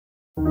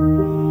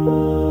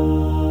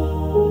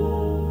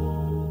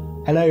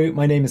Hello,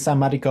 my name is Sam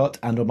Madicott,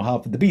 and on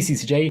behalf of the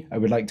BCCJ, I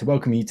would like to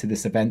welcome you to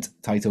this event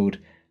titled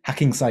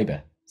Hacking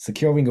Cyber,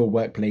 Securing Your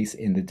Workplace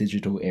in the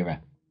Digital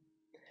Era.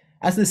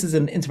 As this is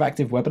an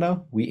interactive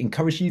webinar, we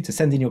encourage you to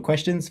send in your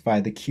questions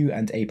via the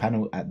Q&A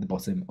panel at the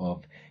bottom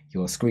of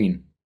your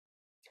screen.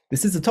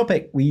 This is a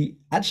topic we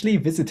actually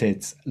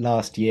visited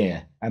last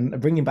year and are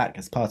bringing back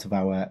as part of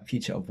our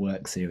Future of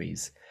Work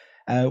series,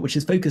 which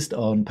is focused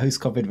on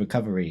post-COVID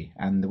recovery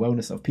and the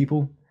wellness of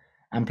people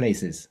and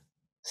places.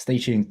 Stay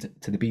tuned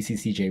to the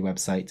BCCJ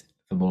website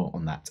for more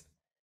on that.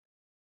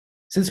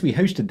 Since we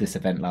hosted this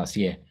event last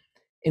year,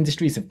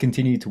 industries have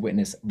continued to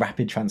witness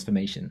rapid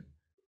transformation,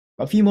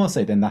 but a few more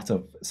so than that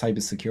of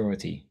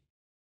cybersecurity.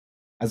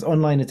 As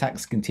online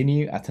attacks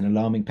continue at an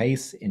alarming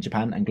pace in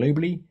Japan and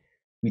globally,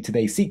 we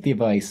today seek the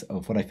advice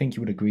of what I think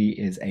you would agree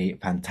is a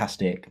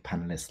fantastic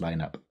panelist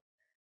lineup.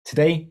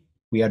 Today,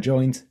 we are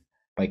joined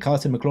by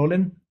Carter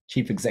McLaughlin,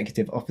 Chief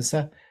Executive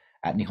Officer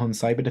at Nihon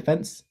Cyber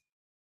Defense,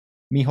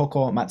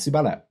 Mihoko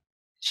Matsubara,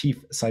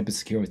 Chief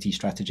Cybersecurity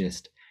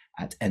Strategist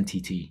at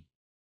NTT,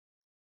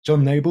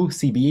 John Noble,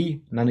 CBE,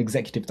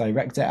 Non-Executive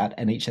Director at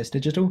NHS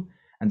Digital,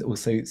 and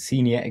also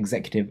Senior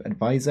Executive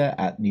Advisor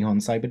at Nihon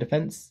Cyber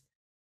Defense,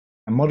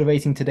 and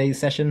moderating today's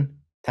session,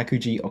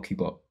 Takuji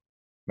Okubo,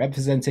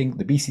 representing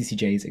the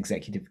BCCJ's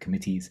Executive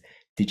Committee's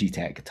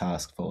Digitech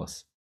Task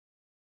Force.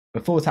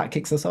 Before Tak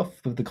kicks us off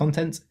with the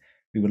content,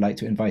 we would like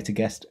to invite a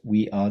guest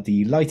we are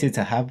delighted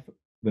to have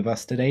with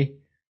us today,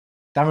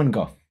 Darren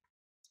Goff,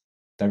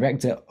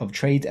 Director of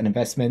Trade and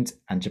Investment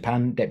and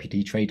Japan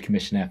Deputy Trade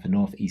Commissioner for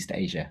Northeast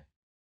Asia.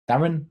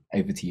 Darren,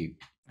 over to you.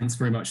 Thanks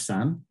very much,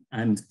 Sam,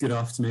 and good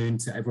afternoon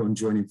to everyone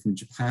joining from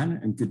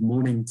Japan, and good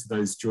morning to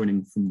those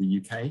joining from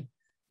the UK,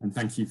 and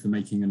thank you for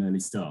making an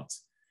early start.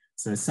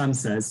 So as Sam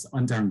says,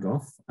 I'm Darren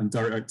Goff. I'm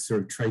Director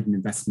of Trade and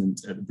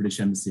Investment at the British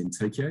Embassy in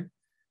Tokyo,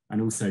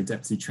 and also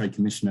Deputy Trade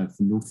Commissioner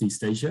for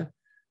Northeast Asia,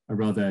 a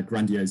rather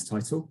grandiose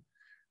title.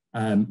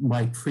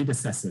 My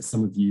predecessor,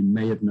 some of you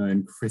may have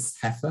known Chris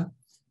Heffer,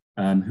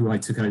 who I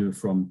took over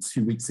from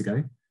 2 weeks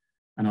ago.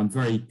 And I'm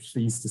very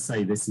pleased to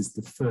say this is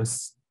the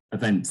first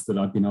event that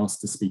I've been asked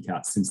to speak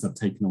at since I've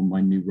taken on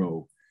my new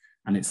role.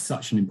 And it's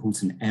such an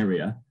important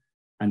area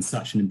and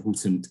such an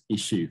important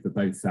issue for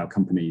both our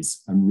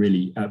companies and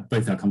really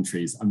both our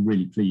countries. I'm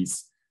really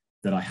pleased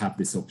that I have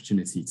this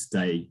opportunity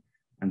today.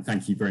 And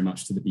thank you very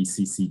much to the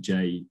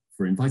BCCJ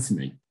for inviting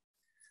me.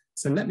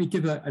 So let me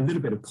give a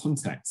little bit of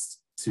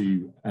context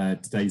to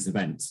today's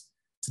event.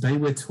 Today,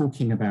 we're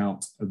talking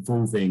about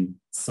evolving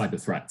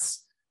cyber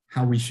threats,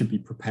 how we should be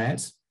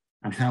prepared,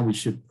 and how we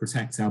should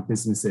protect our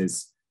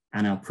businesses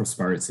and our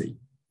prosperity.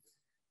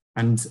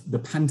 And the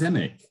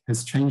pandemic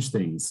has changed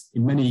things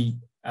in many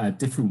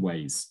different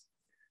ways.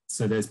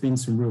 So there's been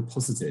some real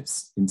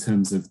positives in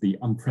terms of the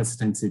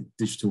unprecedented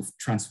digital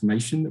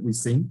transformation that we've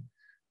seen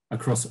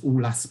across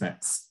all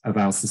aspects of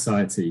our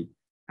society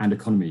and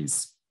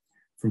economies,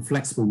 from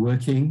flexible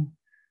working,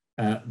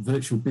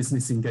 virtual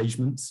business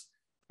engagement,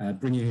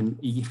 bringing in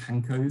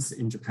e-hankos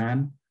in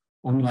Japan,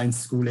 online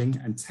schooling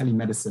and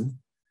telemedicine.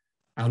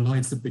 Our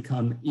lives have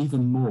become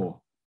even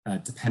more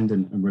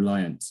dependent and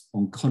reliant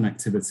on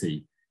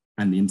connectivity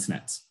and the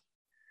internet.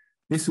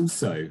 This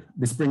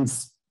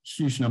brings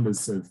huge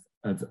numbers of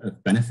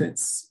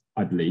benefits,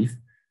 I believe.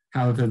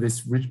 However,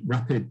 this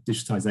rapid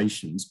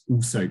digitization has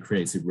also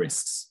created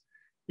risks.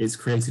 It's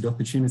created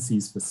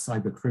opportunities for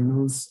cyber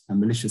criminals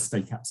and malicious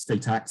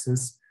state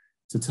actors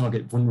to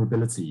target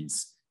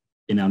vulnerabilities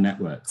in our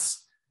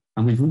networks.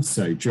 And we've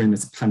also, during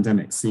this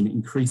pandemic, seen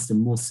increased and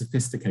more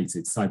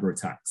sophisticated cyber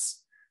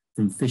attacks,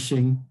 from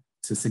phishing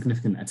to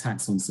significant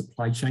attacks on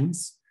supply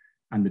chains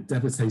and the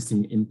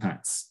devastating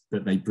impacts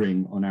that they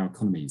bring on our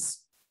economies.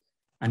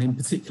 And in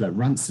particular,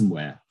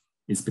 ransomware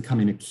is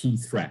becoming a key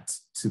threat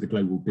to the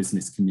global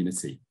business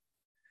community.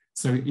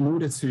 So in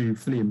order to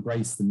fully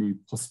embrace the new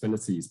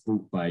possibilities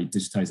brought by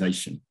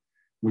digitization,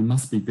 we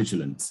must be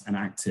vigilant and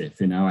active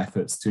in our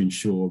efforts to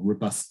ensure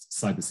robust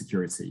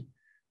cybersecurity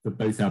for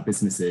both our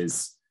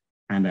businesses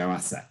and our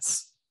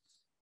assets.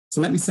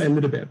 So let me say a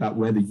little bit about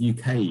where the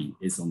UK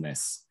is on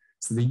this.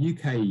 So the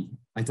UK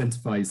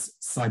identifies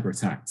cyber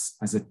attacks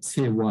as a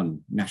tier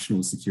 1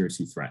 national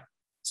security threat,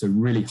 so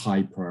really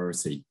high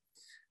priority.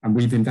 And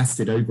we've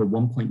invested over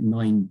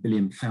 £1.9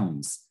 billion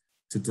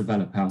to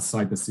develop our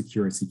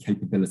cybersecurity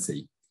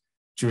capability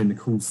during the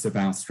course of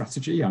our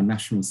strategy, our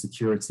national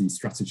security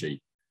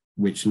strategy,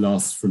 which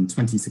lasts from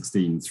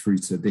 2016 through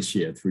to this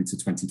year, through to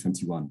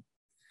 2021.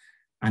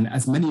 And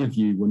as many of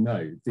you will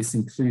know, this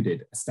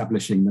included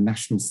establishing the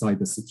National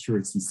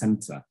Cybersecurity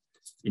Centre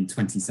in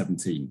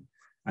 2017.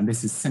 And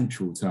this is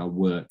central to our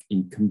work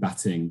in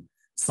combating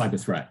cyber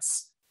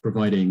threats,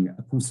 providing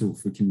a portal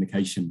for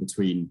communication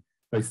between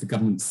both the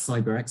government's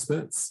cyber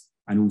experts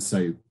and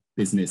also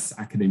business,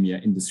 academia,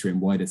 industry,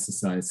 and wider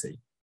society.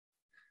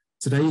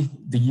 Today,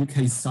 the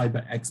UK's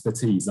cyber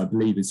expertise, I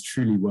believe, is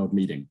truly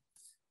world-leading,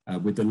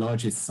 with the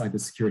largest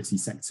cybersecurity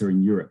sector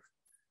in Europe,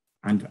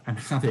 and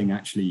having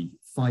actually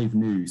 5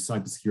 new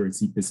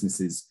cybersecurity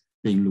businesses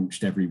being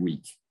launched every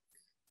week.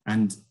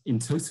 And in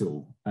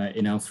total,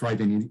 in our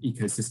thriving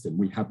ecosystem,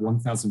 we have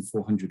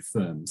 1,400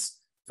 firms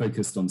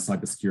focused on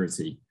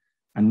cybersecurity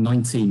and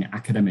 19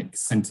 academic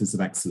centers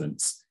of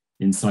excellence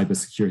in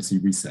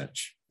cybersecurity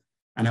research.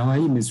 And our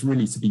aim is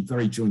really to be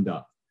very joined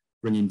up,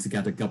 bringing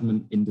together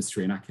government,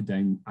 industry, and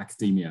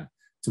academia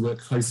to work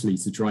closely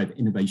to drive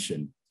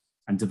innovation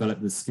and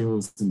develop the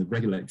skills and the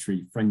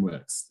regulatory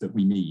frameworks that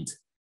we need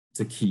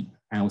to keep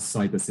our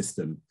cyber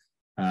system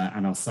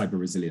and our cyber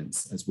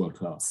resilience as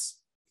world-class.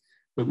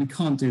 But we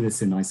can't do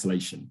this in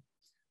isolation.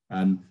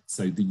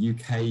 So the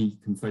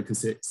UK can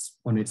focus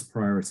on its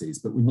priorities,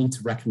 but we need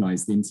to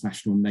recognize the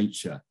international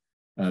nature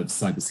of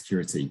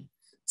cybersecurity.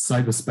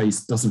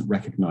 Cyberspace doesn't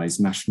recognize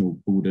national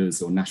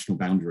borders or national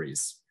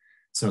boundaries.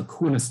 So a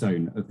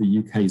cornerstone of the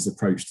UK's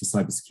approach to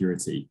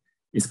cybersecurity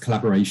is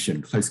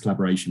collaboration, close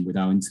collaboration with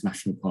our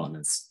international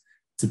partners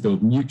to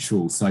build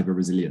mutual cyber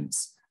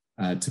resilience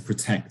to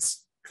protect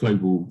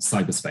global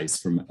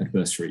cyberspace from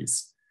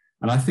adversaries.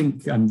 And I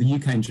think the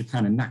UK and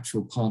Japan are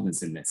natural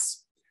partners in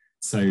this.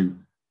 So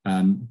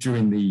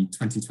during the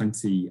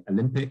 2020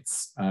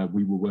 Olympics,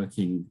 we were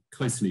working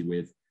closely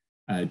with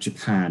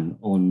Japan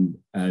on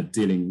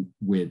dealing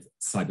with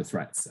cyber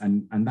threats.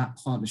 And that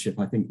partnership,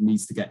 I think,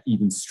 needs to get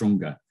even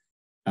stronger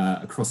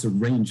across a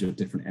range of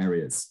different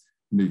areas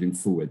moving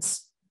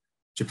forwards.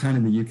 Japan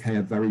and the UK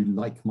are very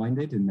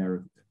like-minded in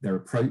their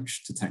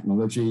approach to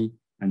technology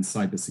and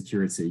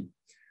cybersecurity.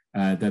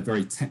 They're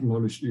very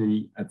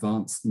technologically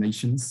advanced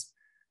nations.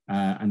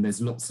 And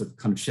there's lots of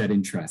kind of shared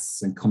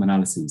interests and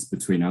commonalities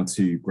between our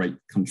two great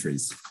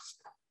countries.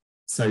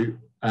 So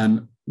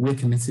we're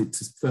committed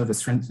to further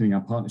strengthening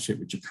our partnership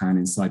with Japan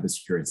in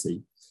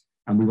cybersecurity.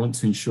 And we want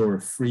to ensure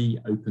a free,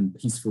 open,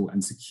 peaceful,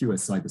 and secure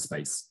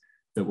cyberspace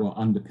that will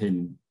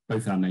underpin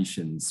both our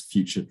nations'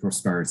 future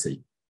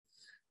prosperity.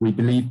 We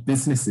believe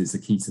businesses are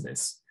key to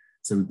this.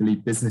 So we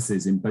believe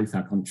businesses in both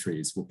our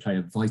countries will play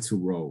a vital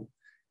role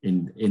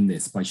in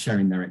this by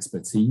sharing their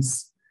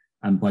expertise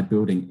and by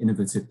building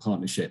innovative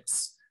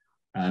partnerships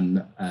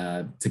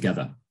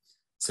together.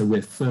 So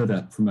we'll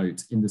further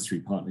promote industry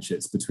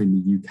partnerships between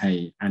the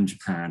UK and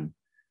Japan.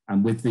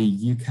 And with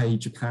the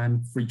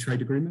UK-Japan Free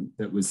Trade Agreement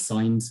that was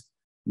signed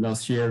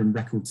last year in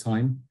record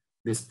time,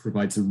 this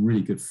provides a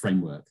really good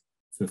framework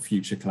for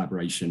future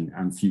collaboration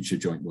and future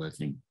joint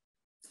working.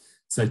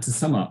 So to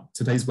sum up,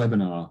 today's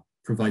webinar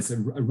provides a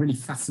really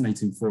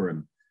fascinating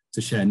forum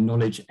to share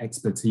knowledge,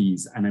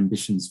 expertise, and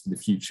ambitions for the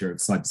future of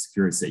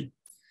cybersecurity.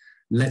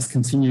 Let's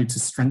continue to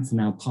strengthen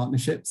our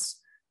partnerships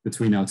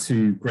between our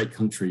two great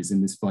countries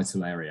in this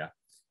vital area.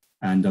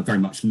 And I very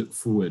much look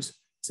forward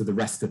to the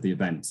rest of the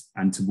event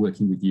and to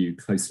working with you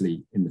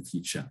closely in the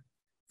future.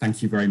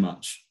 Thank you very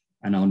much.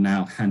 And I'll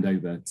now hand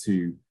over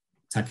to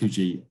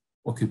Takuji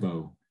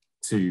Okubo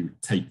to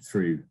take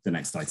through the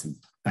next item.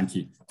 Thank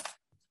you.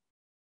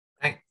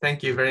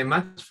 Thank you very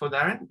much for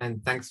that,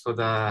 and thanks for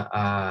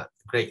the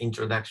great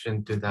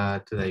introduction to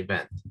the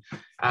event.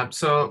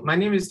 So my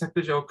name is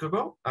Takuji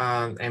Okubo,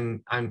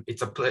 and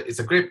it's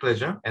a great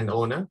pleasure and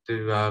honor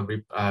to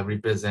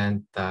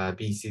represent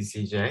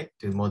BCCJ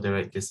to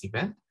moderate this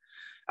event.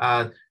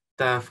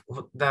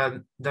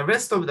 The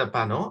rest of the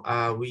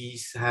panel,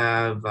 we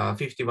have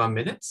 51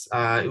 minutes.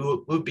 It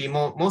will be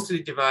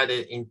mostly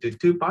divided into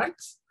two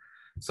parts.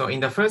 So in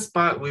the first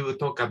part, we will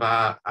talk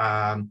about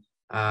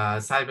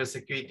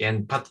cybersecurity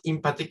and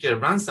in particular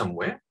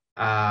ransomware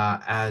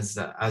as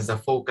a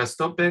focus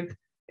topic.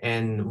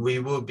 And we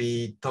will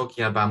be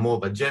talking about more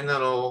of a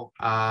general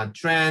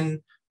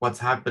trend, what's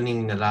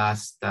happening in the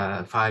last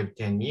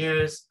 5-10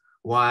 years,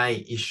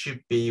 why it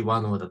should be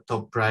one of the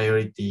top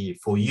priority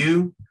for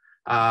you.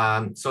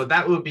 So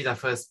that will be the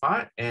first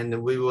part.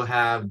 And we will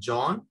have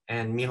John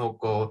and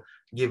Mihoko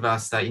give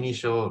us the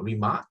initial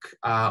remark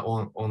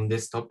on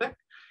this topic.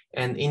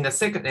 And in the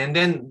second, and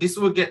then this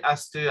will get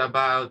us to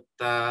about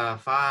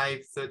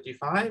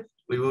 5:35.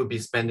 We will be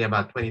spending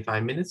about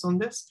 25 minutes on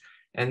this.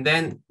 And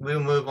then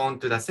we'll move on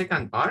to the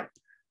second part,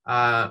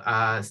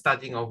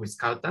 starting off with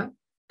Kautan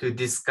to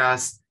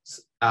discuss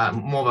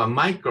more of a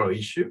micro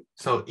issue.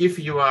 So if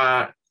you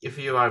are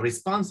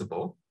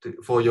responsible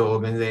for your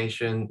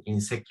organization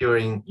in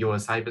securing your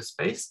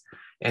cyberspace,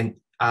 and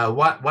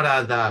what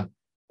are the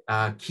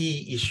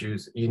key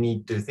issues you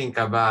need to think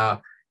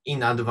about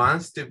in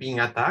advance to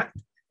being attacked,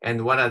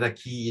 and what are the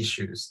key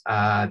issues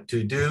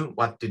to do,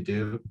 what to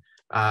do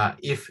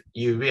if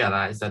you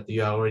realize that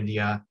you are already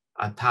a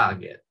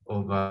target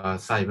of a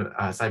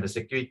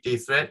cybersecurity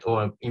threat,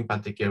 or in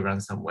particular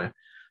ransomware.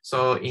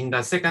 So in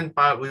the second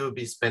part, we will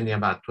be spending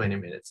about 20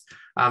 minutes.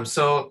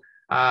 So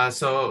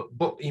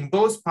in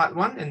both part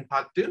one and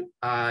part two,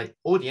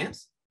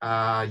 audience,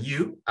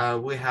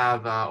 we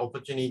have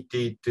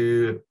opportunity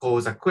to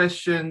pose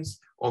questions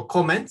or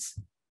comments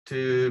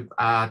to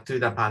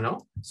the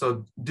panel.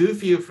 So do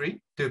feel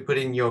free to put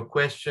in your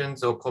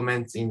questions or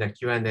comments in the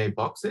Q&A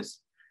boxes.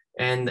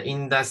 And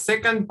in the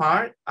second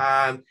part,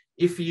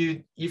 if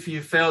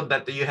you felt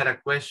that you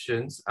had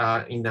questions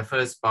in the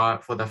first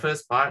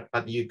part,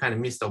 but you kind of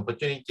missed the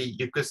opportunity,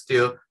 you could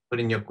still put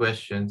in your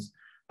questions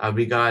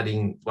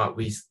regarding what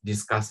we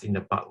discussed in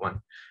the part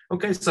one.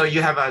 Okay, so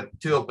you have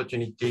two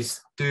opportunities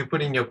to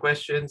put in your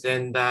questions,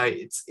 and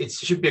it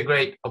should be a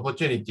great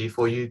opportunity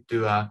for you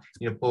to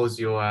pose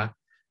your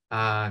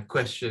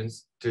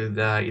questions to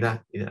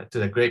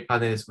the great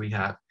panelists we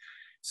have.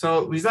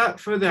 So without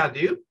further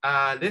ado,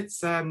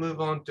 let's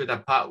move on to the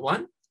part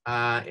one,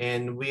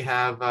 and we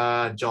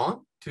have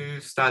John to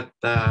start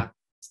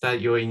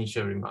your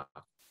initial remark.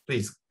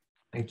 Please,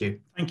 thank you.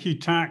 Thank you,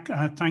 Tak.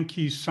 Thank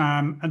you,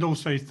 Sam, and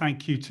also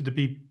thank you to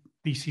the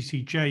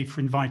BCCJ for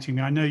inviting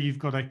me. I know you've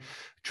got a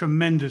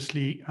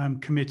tremendously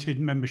committed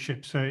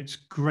membership, so it's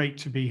great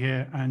to be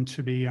here and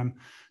to be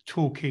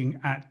talking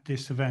at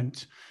this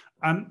event.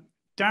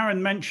 Darren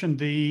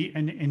mentioned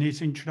in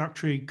his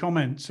introductory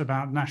comments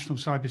about National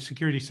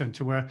Cybersecurity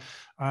Centre, where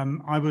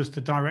I was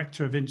the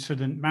Director of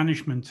Incident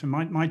Management, and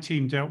my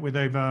team dealt with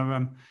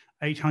over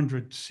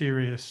 800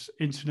 serious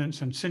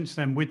incidents, and since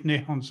then with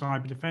Nihon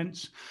Cyber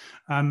Defence,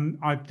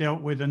 I've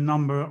dealt with a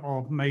number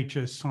of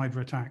major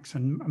cyber attacks,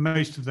 and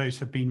most of those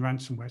have been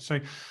ransomware. So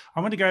I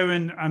want to go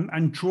in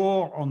and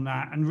draw on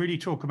that and really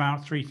talk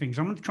about three things.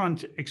 I'm going to try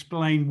and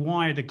explain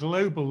why at a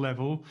global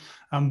level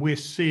we're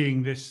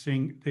seeing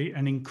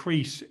an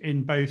increase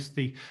in both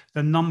the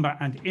number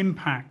and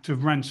impact of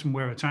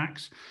ransomware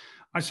attacks.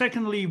 I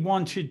secondly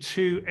wanted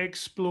to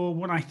explore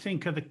what I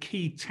think are the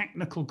key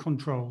technical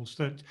controls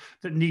that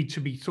need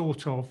to be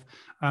thought of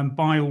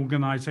by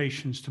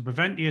organizations to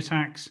prevent the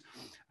attacks.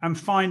 And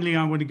finally,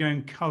 I want to go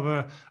and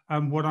cover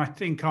what I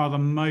think are the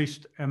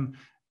most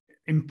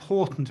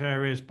important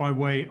areas by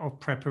way of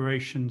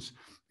preparations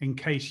in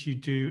case you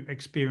do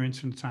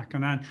experience an attack.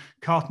 And then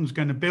Carlton's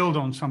going to build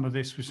on some of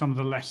this with some of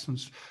the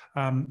lessons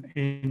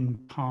in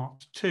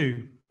part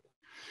two.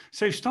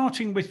 So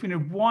starting with,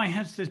 why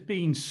has there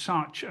been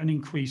such an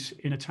increase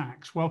in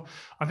attacks? Well,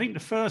 I think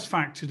the first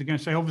factor they're going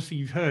to say, obviously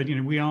you've heard,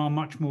 we are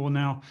much more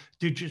now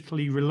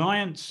digitally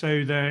reliant.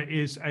 So there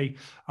is a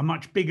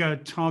much bigger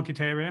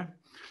target area.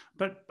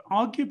 But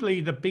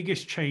arguably the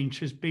biggest change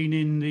has been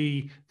in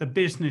the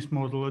business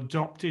model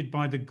adopted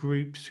by the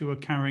groups who are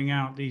carrying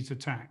out these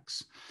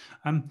attacks.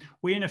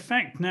 We in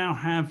effect now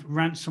have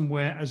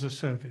ransomware as a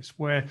service,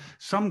 where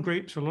some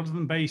groups, a lot of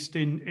them based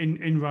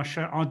in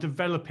Russia, are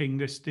developing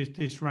this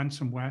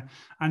ransomware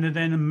and are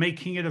then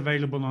making it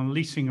available on a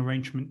leasing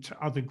arrangement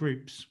to other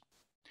groups.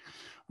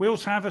 We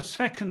also have a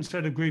second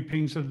set of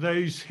groupings of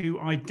those who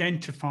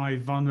identify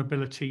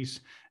vulnerabilities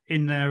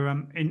in their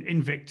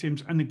in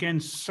victims, and again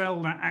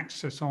sell that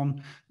access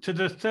on to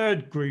the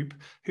third group,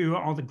 who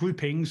are the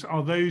groupings,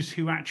 are those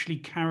who actually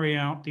carry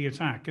out the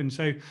attack. And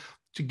so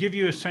to give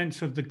you a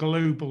sense of the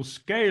global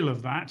scale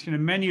of that,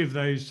 many of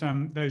those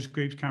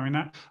groups carrying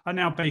that are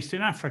now based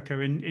in Africa,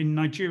 in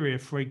Nigeria,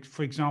 for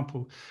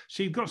example.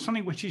 So you've got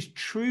something which is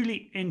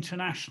truly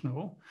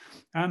international,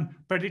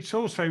 but it's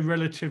also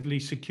relatively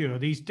secure.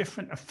 These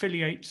different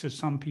affiliates, as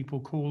some people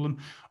call them,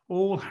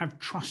 all have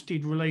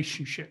trusted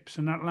relationships,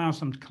 and that allows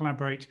them to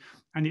collaborate,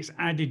 and it's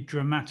added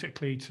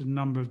dramatically to the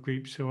number of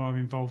groups who are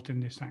involved in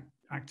this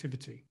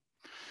activity.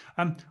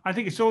 I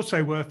think it's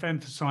also worth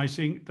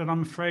emphasizing that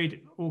I'm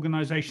afraid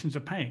organizations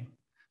are paying.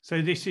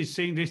 So this is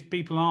seeing this,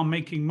 people are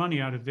making money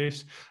out of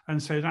this,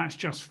 and so that's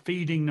just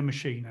feeding the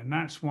machine, and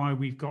that's why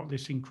we've got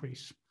this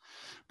increase.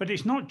 But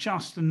it's not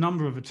just the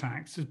number of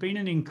attacks, there's been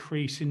an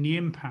increase in the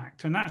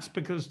impact, and that's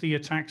because the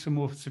attacks are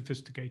more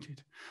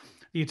sophisticated.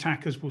 The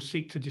attackers will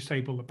seek to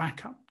disable the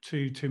backup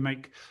to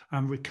make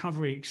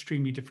recovery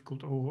extremely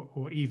difficult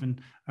or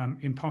even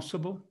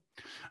impossible.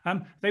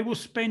 They will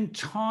spend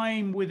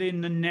time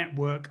within the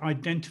network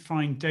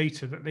identifying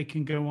data that they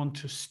can go on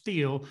to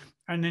steal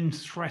and then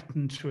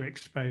threaten to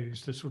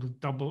expose, the sort of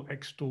double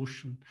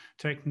extortion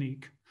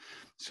technique.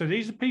 So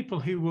these are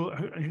people who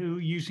are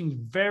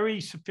using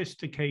very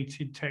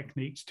sophisticated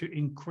techniques to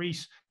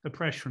increase the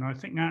pressure. And I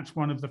think that's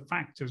one of the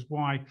factors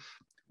why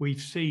we've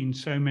seen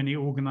so many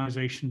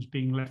organizations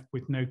being left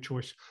with no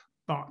choice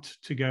but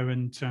to go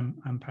and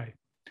pay.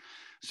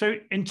 So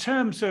in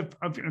terms of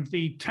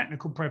the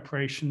technical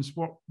preparations,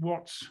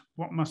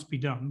 what must be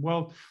done?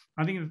 Well,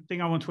 I think the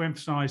thing I want to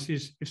emphasize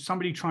is if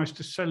somebody tries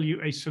to sell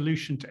you a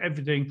solution to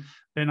everything,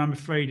 then I'm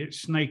afraid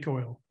it's snake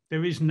oil.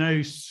 There is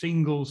no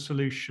single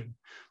solution.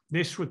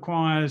 This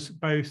requires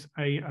both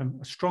a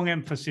strong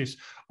emphasis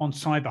on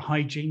cyber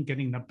hygiene,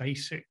 getting the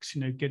basics,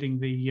 getting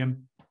the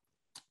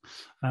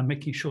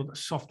making sure that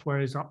software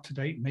is up to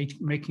date,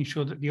 making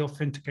sure that the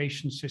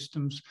authentication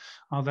systems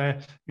are there.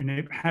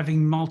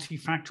 Having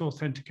multi-factor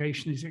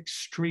authentication is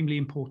extremely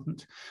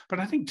important. But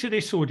I think to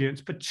this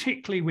audience,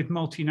 particularly with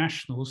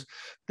multinationals,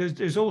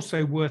 there's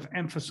also worth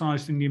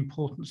emphasizing the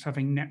importance of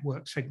having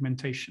network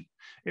segmentation.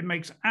 It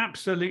makes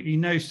absolutely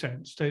no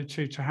sense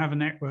to have a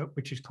network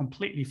which is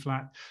completely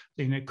flat.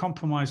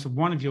 Compromise of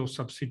one of your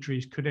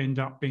subsidiaries could end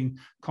up being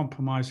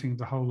compromising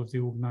the whole of the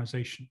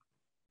organization.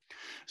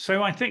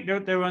 So I think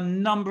there are a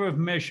number of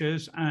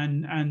measures,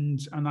 and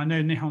I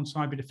know Nihon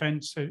Cyber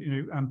Defence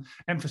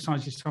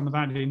emphasises some of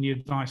that in the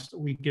advice that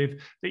we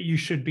give that you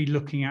should be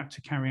looking at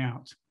to carry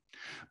out.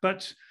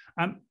 But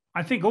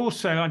I think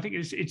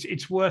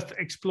it's worth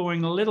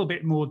exploring a little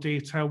bit more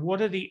detail. What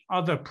are the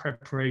other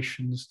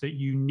preparations that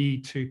you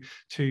need to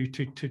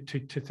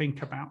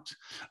think about?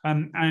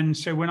 And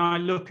so when I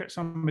look at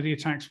some of the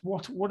attacks,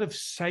 what have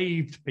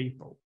saved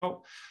people?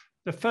 Well,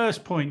 the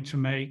first point to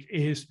make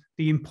is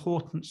the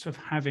importance of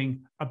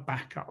having a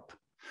backup,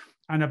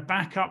 and a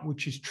backup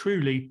which is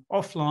truly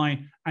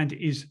offline and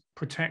is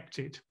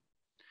protected.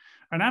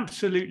 And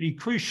absolutely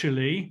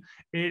crucially,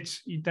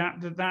 it's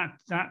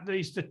that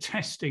is the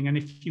testing. And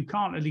if you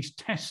can't at least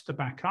test the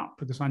backup,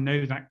 because I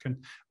know that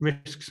can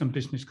risk some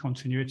business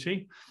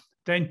continuity,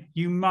 then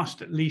you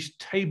must at least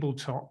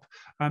tabletop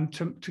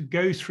to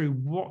go through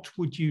what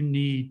would you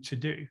need to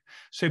do.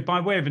 So by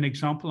way of an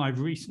example,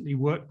 I've recently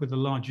worked with a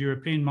large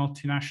European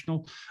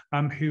multinational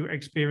who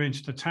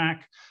experienced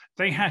attack.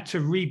 They had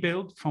to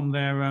rebuild from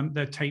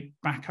their tape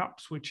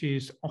backups, which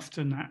is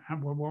often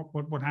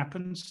what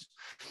happens.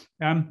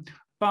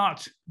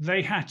 But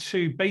they had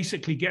to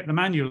basically get the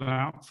manual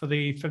out for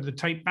the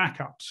tape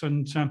backups,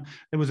 and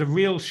there was a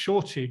real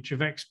shortage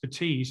of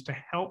expertise to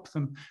help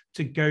them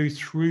to go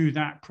through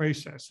that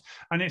process.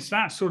 And it's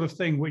that sort of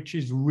thing which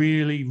is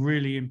really,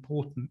 really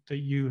important that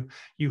you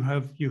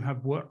have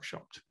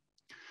workshopped.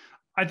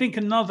 I think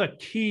another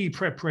key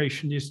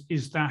preparation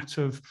is that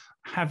of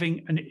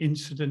having an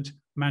incident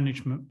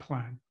management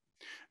plan,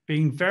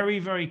 being very,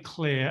 very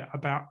clear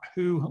about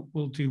who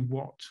will do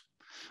what.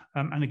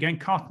 And again,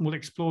 Carton will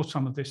explore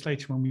some of this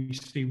later when we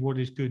see what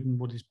is good and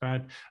what is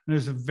bad. And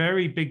there's a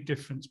very big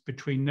difference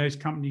between those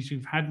companies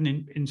who've had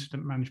an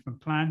incident management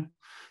plan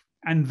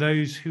and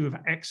those who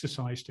have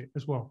exercised it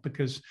as well,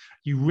 because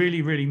you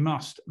really, really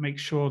must make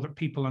sure that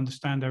people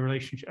understand their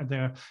relationship,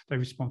 their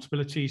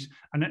responsibilities,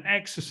 and an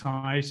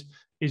exercise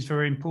is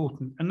very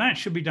important. And that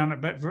should be done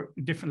at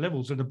different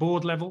levels, at a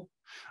board level,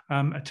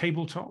 a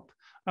tabletop,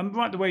 and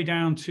right the way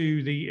down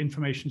to the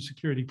information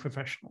security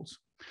professionals.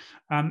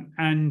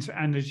 And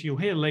as you'll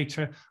hear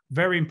later,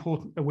 very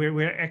important that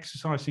we're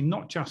exercising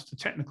not just the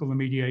technical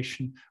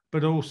remediation,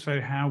 but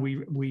also how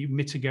we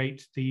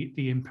mitigate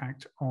the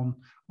impact on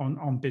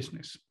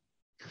business.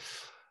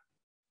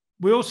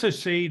 We also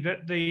see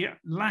that the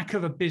lack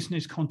of a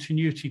business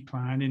continuity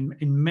plan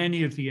in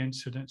many of the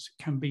incidents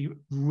can be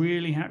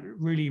really,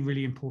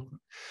 really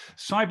important.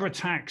 Cyber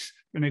attacks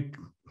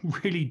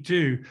really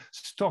do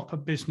stop a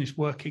business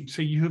working.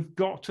 So you have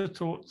got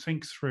to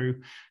think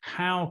through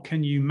how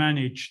can you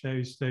manage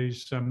those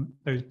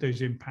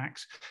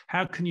impacts?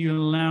 How can you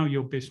allow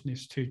your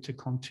business to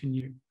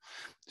continue?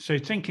 So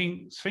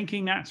thinking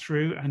that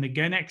through, and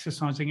again,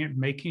 exercising it,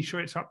 making sure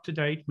it's up to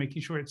date,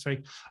 making sure it's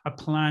a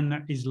plan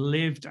that is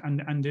lived and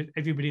that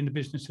everybody in the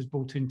business has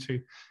bought into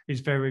is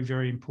very,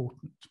 very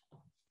important.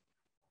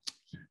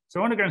 So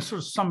I want to go and sort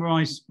of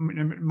summarize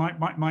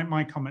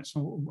my comments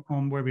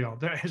on where we are.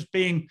 There has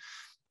been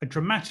a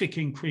dramatic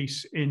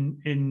increase in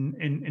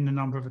the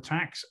number of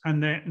attacks,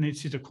 and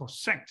it's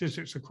across sectors,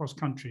 it's across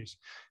countries.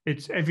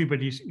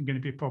 Everybody's going to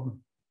be a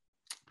problem.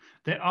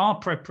 There are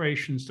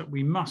preparations that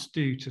we must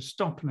do to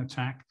stop an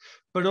attack,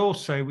 but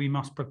also we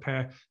must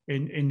prepare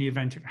in the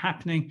event of it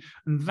happening.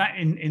 And that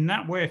in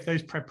that way, if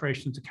those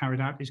preparations are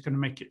carried out, it's going to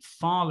make it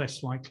far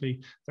less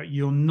likely that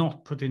you're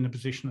not put in a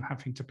position of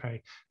having to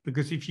pay.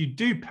 Because if you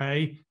do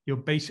pay, you're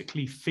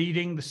basically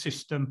feeding the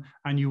system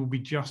and you will be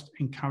just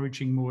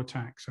encouraging more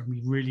attacks. And we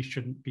really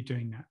shouldn't be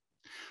doing that.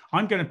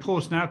 I'm going to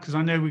pause now because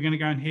I know we're going to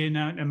go and hear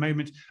now in a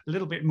moment a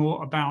little bit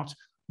more about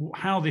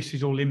how this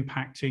is all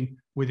impacting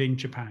within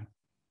Japan.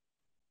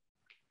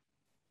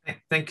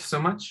 Thank you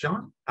so much,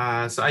 John.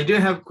 So I do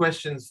have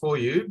questions for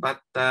you, but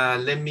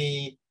let's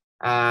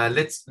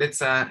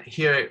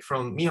hear it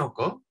from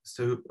Miyoko.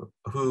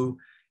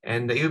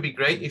 And it would be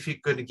great if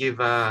you could give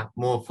a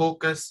more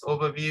focused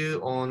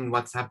overview on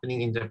what's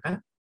happening in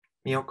Japan.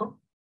 Miyoko?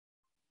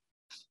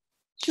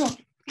 Sure.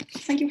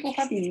 Thank you for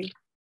having me.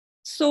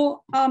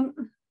 So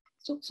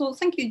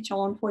thank you,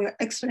 John, for your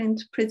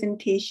excellent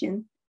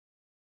presentation.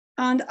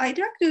 And I'd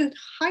like to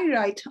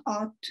highlight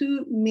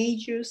two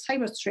major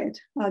cyber threats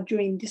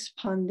during this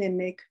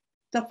pandemic.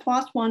 The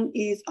first one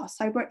is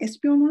cyber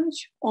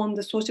espionage on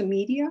the social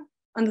media,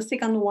 and the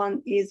second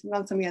one is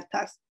ransomware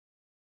attacks.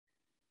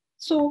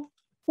 So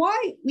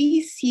why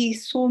we see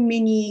so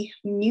many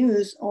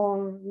news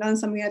on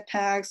ransomware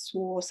attacks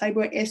or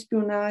cyber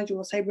espionage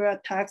or cyber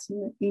attacks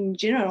in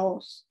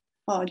general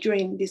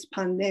during this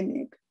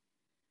pandemic?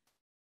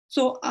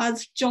 So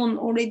as John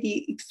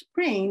already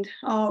explained,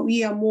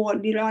 we are more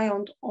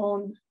reliant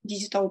on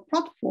digital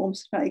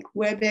platforms like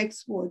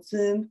WebEx or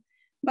Zoom,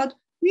 but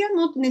we are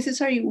not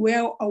necessarily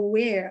well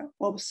aware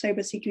of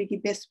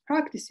cybersecurity best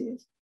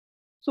practices.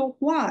 So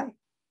why?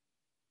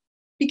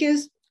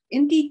 Because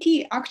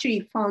NTT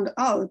actually found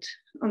out,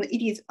 and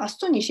it is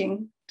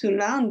astonishing to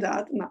learn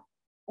that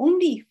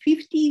only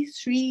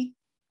 53%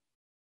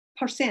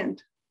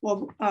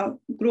 of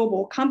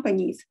global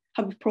companies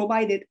have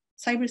provided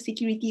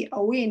cybersecurity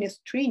awareness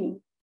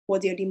training for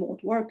their remote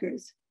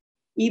workers,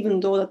 even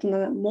though that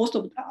most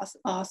of us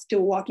are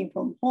still working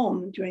from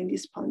home during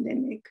this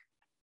pandemic.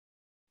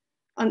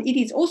 And it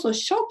is also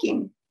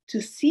shocking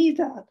to see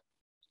that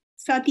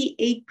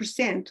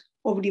 38%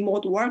 of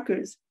remote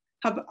workers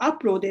have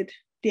uploaded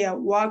their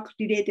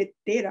work-related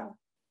data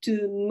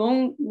to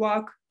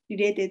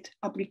non-work-related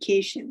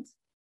applications,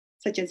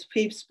 such as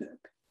Facebook.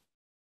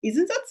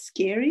 Isn't that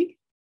scary?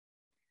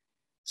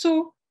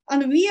 So,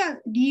 and we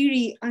are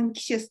really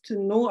anxious to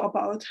know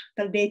about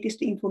the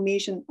latest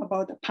information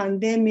about the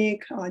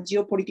pandemic,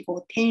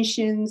 geopolitical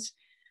tensions,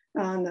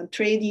 and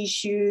trade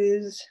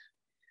issues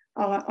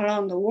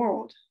around the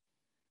world.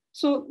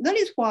 So that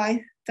is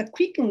why the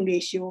clicking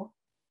ratio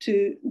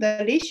to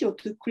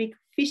click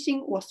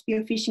phishing or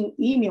spear phishing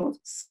emails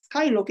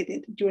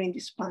skyrocketed during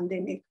this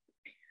pandemic.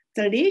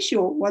 The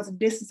ratio was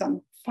less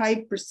than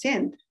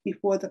 5%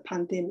 before the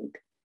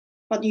pandemic.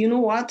 But you know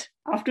what?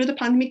 After the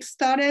pandemic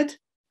started,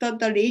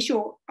 the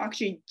ratio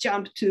actually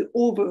jumped to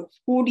over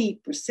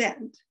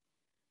 40%,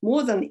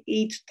 more than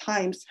 8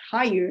 times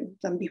higher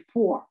than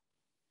before.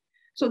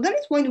 So that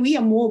is why we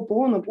are more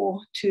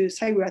vulnerable to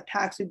cyber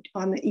attacks,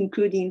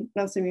 including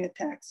ransomware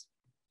attacks.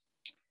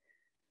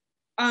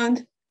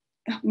 And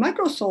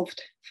Microsoft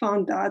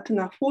found that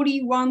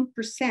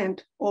 41%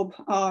 of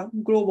our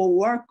global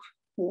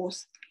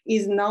workforce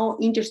is now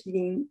interested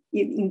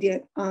in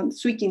their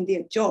switching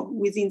their job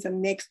within the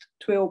next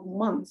 12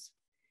 months.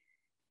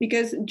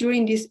 Because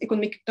during this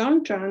economic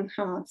downturn,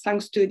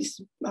 thanks to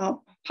this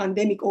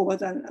pandemic over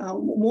the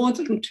more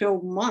than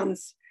 12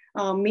 months,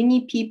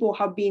 many people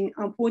have been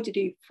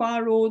unfortunately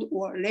furloughed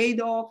or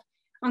laid off,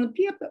 and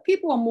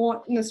people are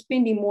more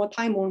spending more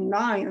time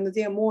online, and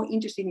they are more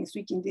interested in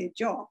switching their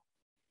job.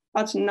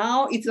 But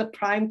now it's a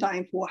prime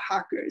time for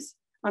hackers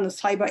and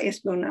cyber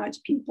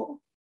espionage people.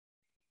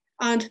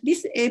 And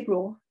this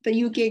April,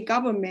 the UK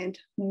government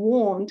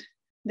warned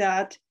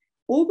that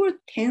over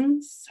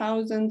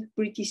 10,000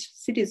 British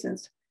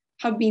citizens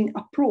have been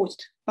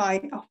approached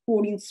by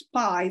foreign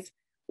spies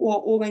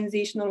or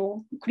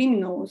organizational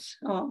criminals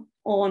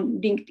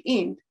on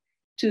LinkedIn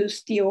to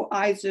steal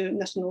either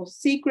national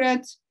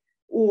secrets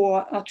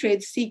or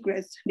trade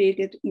secrets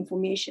related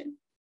information.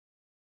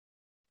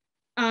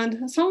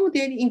 And some of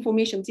the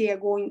information they are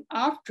going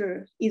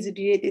after is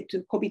related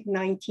to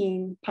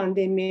COVID-19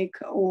 pandemic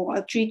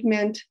or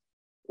treatment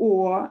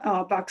or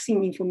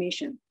vaccine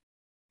information.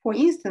 For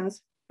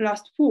instance,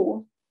 last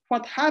fall,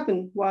 what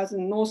happened was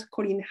North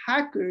Korean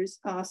hackers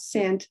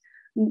sent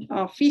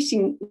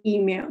phishing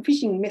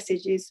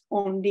messages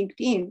on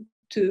LinkedIn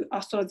to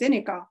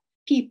AstraZeneca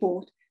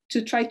people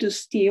to try to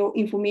steal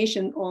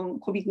information on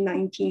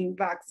COVID-19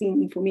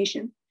 vaccine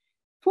information.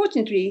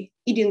 Fortunately,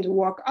 it didn't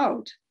work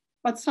out,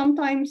 but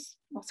sometimes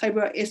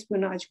cyber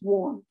espionage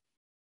won.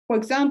 For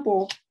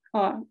example,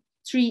 3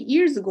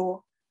 years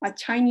ago, a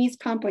Chinese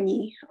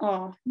company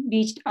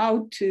reached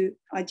out to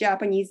a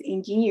Japanese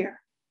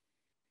engineer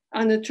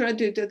and tried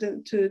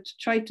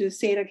to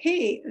say like,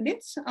 hey,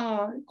 let's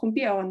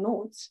compare our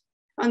notes.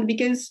 And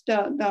because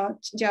the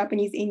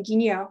Japanese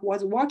engineer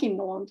was working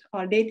on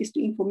latest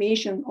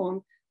information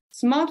on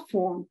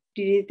smartphone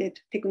related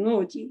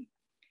technology,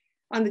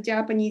 and the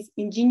Japanese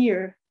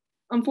engineer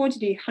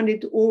unfortunately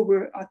handed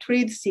over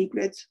trade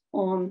secrets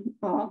on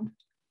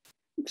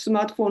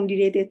smartphone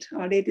related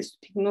latest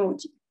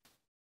technology.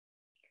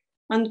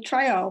 And the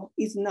trial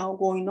is now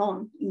going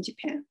on in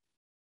Japan.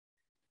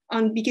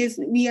 And because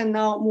we are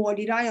now more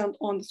reliant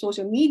on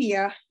social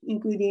media,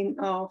 including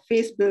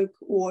Facebook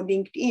or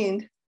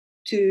LinkedIn,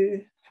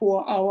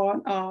 for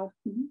our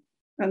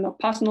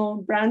personal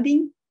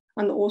branding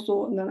and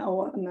also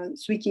our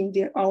switching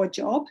our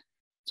job.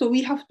 So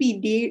we have to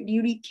be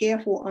really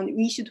careful, and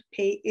we should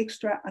pay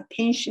extra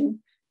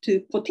attention to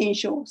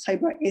potential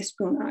cyber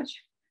espionage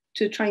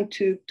to try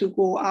to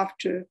go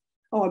after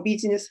our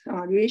business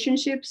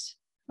relationships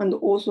and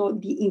also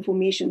the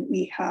information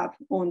we have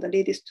on the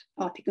latest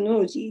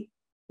technology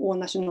or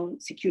national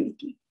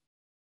security.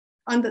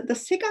 And the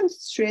second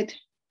threat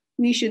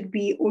we should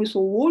be also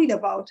worried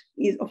about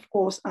is, of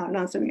course,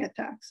 ransomware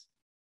attacks.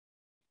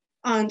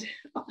 And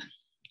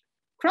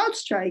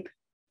CrowdStrike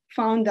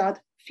found that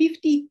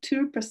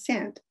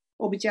 52%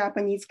 of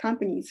Japanese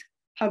companies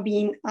have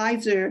been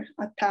either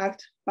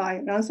attacked by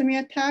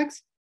ransomware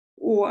attacks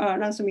or a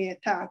ransomware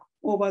attack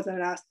over the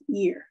last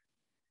year.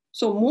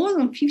 So more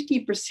than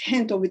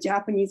 50% of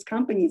Japanese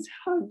companies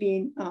have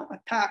been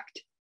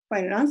attacked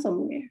by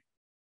ransomware.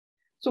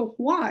 So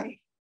why?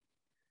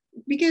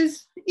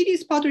 Because it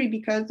is partly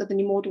because the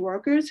remote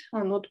workers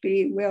are not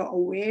very well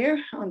aware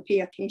and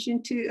pay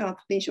attention to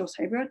potential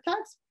cyber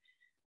attacks.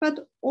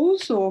 But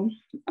also,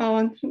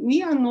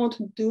 we are not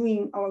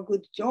doing our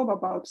good job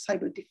about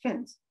cyber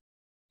defense,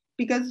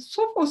 because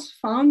Sophos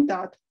found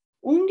that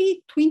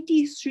only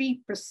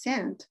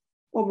 23%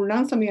 of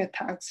ransomware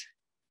attacks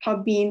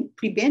have been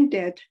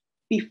prevented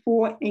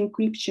before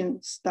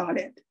encryption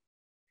started.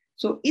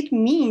 So it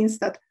means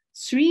that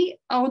 3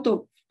 out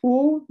of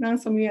 4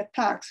 ransomware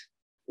attacks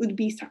would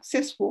be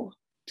successful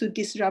to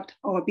disrupt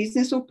our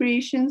business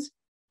operations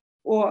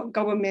or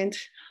government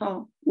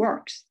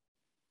works.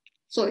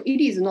 So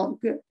it is not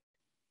good.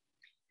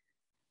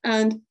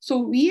 And so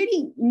we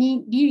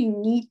really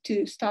need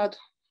to start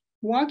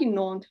working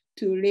on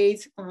to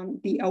raise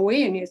the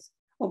awareness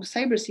of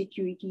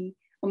cybersecurity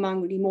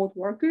among remote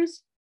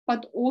workers,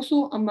 but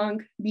also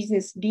among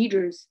business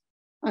leaders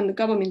and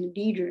government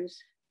leaders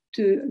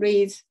to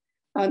raise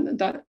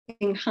and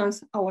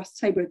enhance our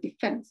cyber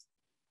defense.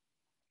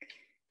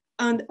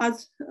 And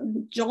as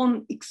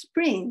John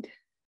explained,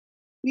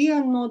 we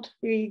are not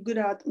very good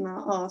at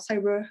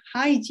cyber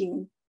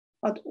hygiene,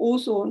 but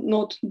also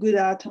not good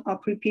at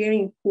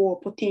preparing for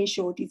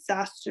potential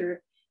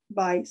disaster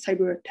by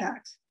cyber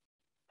attacks.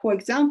 For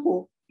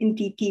example,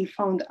 NTT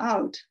found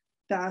out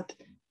that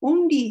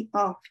only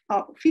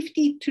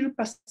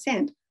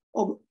 52%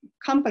 of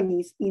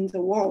companies in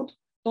the world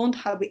don't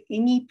have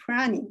any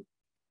planning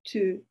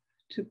to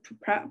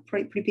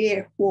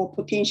prepare for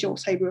potential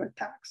cyber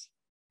attacks.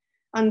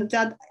 And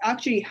that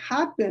actually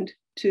happened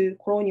to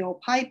Colonial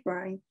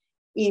Pipeline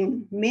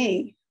in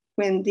May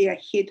when they are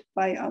hit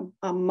by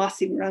a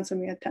massive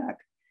ransomware attack.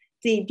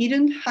 They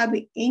didn't have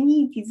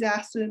any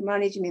disaster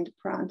management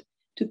plan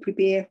to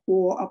prepare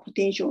for a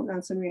potential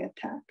ransomware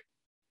attack.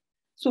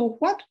 So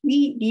what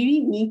we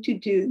really need to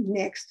do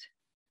next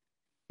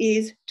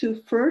is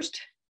to first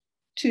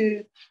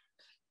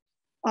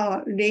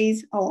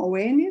raise our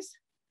awareness,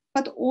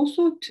 but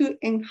also to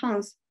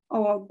enhance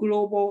our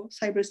global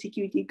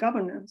cybersecurity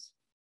governance.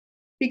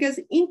 Because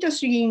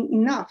interestingly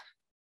enough,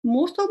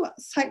 most of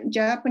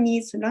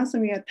Japanese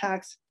ransomware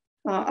attacks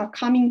are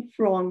coming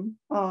from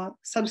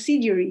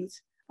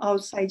subsidiaries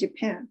outside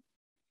Japan,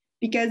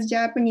 because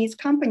Japanese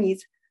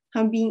companies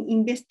have been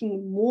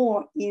investing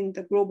more in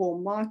the global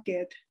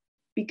market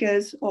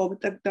because of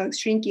the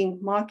shrinking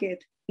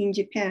market in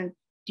Japan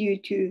due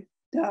to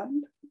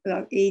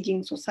the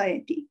aging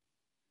society.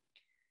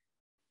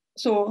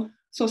 So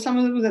some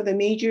of the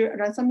major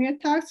ransomware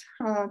attacks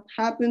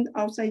happened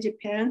outside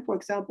Japan. For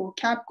example,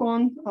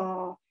 Capcom,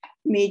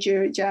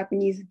 major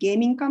Japanese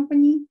gaming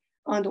company,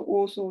 and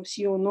also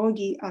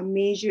Shionogi, a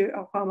major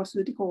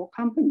pharmaceutical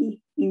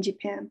company in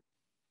Japan.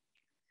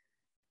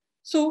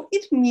 So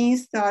it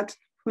means that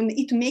when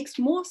it makes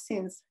more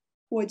sense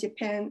for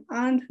Japan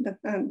and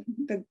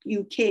the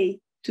UK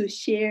to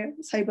share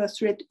cyber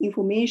threat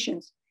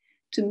information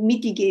to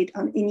mitigate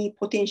any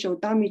potential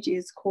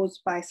damages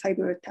caused by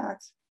cyber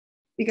attacks,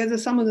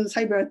 because some of the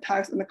cyber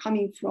attacks are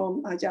coming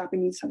from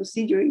Japanese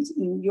subsidiaries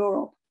in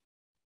Europe.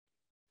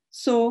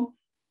 So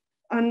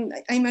I'm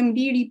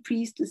really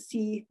pleased to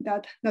see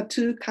that the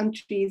two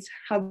countries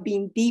have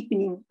been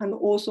deepening and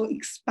also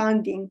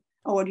expanding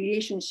our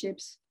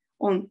relationships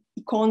on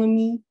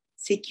economy,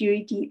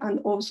 security, and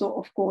also,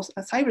 of course,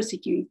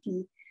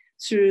 cybersecurity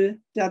through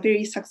the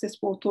very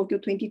successful Tokyo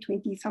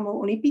 2020 Summer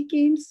Olympic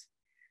Games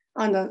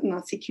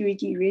and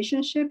security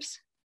relationships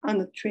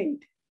and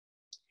trade.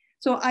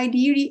 So I'm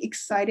really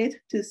excited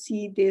to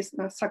see this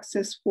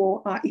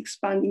successful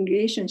expanding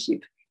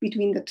relationship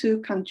between the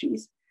two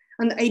countries.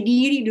 And I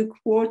really look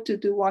forward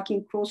to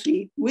working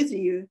closely with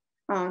you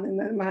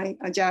and my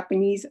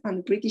Japanese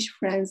and British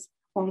friends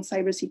on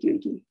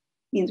cybersecurity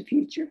in the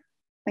future.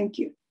 Thank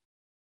you.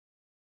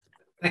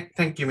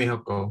 Thank you,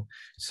 Mihoko.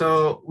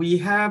 So we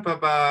have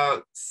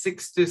about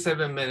 6 to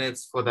 7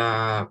 minutes for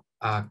the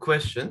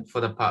question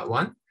for the part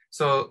one.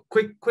 So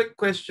quick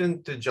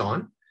question to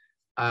John.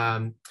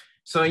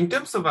 So in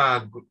terms of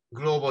a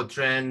global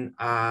trend,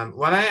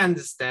 what I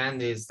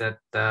understand is that,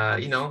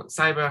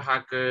 cyber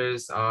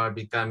hackers are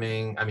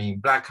becoming,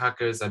 black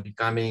hackers are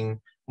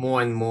becoming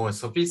more and more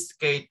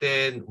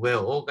sophisticated,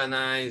 well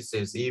organized.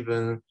 There's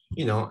even,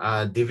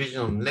 a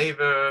division of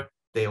labor.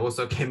 They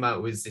also came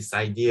out with this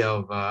idea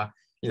of,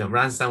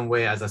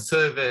 ransomware as a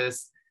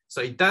service.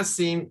 So it does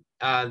seem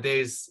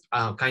there's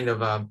kind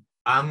of a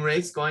arm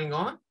race going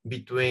on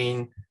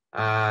between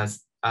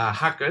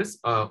hackers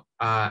or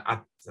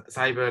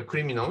cyber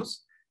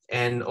criminals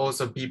and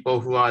also people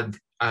who are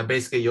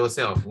basically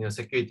yourself,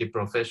 security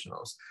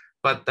professionals.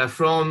 But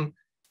from,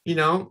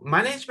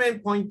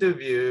 management point of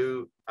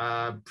view,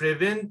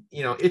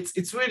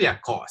 it's really a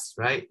cost,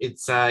 right?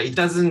 It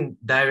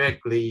doesn't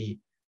directly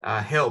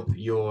help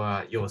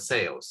your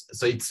sales.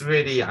 So it's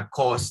really a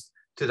cost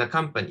to the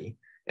company.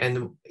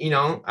 And,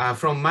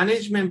 from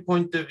management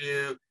point of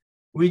view,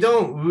 we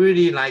don't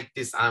really like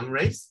this arm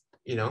race.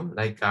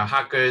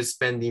 Hackers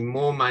spending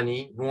more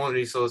money, more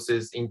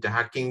resources into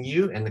hacking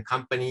you, and the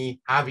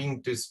company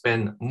having to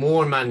spend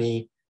more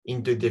money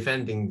into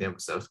defending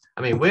themselves.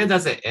 Where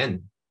does it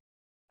end,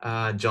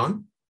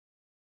 John?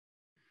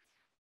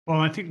 Well,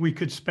 I think we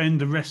could spend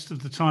the rest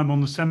of the time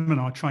on the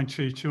seminar trying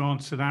to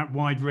answer that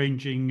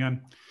wide-ranging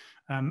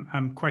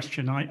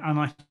question.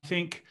 I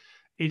think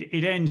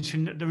it ends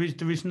in that there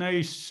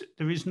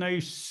is no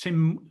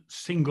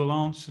single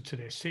answer to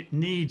this. It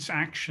needs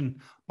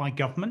action by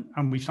government,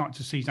 and we start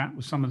to see that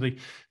with some of the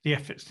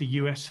efforts the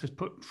US has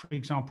put, for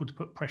example, to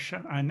put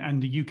pressure,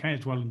 and the UK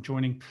as well,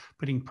 in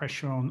putting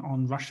pressure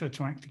on Russia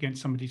to act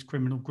against some of these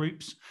criminal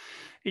groups.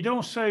 It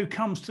also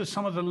comes to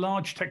some of the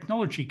large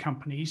technology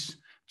companies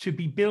to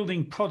be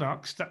building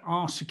products that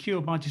are secure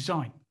by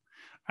design.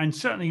 And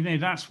certainly,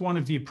 that's one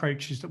of the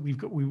approaches that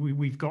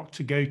we've got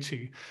to go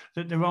to,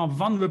 that there are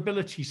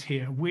vulnerabilities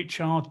here which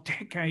are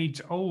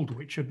decades old,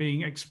 which are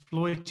being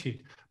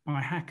exploited by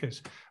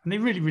hackers, and they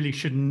really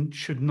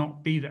should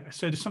not be there.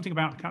 So there's something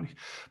about the company,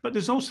 but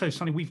there's also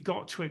something we've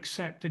got to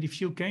accept, that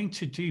if you're going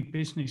to do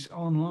business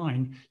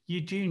online,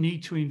 you do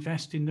need to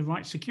invest in the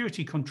right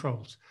security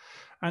controls.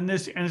 And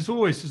there's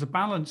always a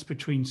balance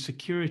between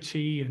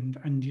security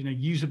and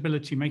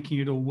usability, making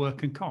it all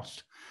work, and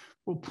cost.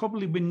 Well,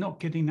 probably we're not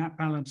getting that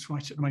balance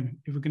right at the moment.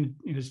 If we're going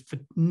to, there's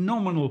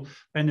phenomenal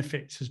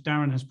benefits, as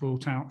Darren has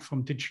brought out,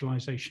 from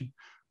digitalization,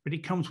 but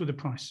it comes with a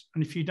price.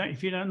 And if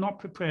you're not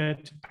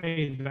prepared to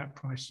pay that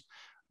price,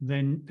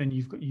 then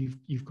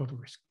you've got a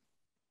risk.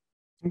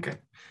 Okay.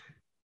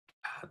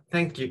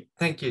 Thank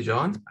you,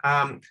 John.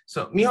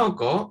 So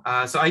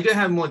Mihoko, so I do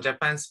have more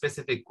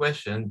Japan-specific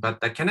question, but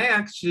can I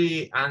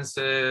actually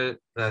answer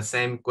the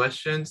same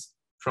questions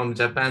from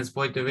Japan's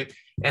point of view?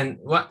 And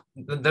what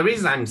the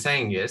reason I'm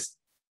saying is,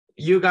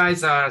 you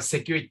guys are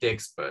security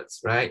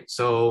experts, right?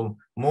 So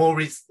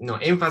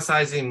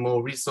emphasizing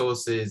more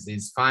resources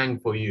is fine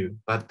for you,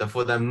 but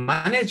for the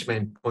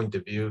management point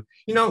of view,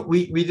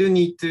 we do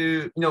need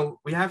to,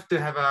 we have to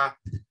have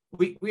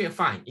we are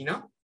fine,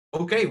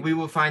 okay, we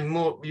will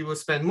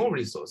spend more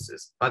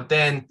resources, but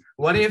then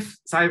what if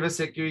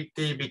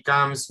cybersecurity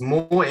becomes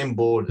more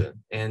emboldened?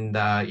 And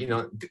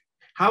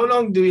how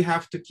long do we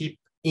have to keep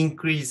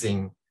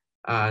increasing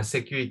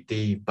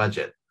security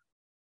budget?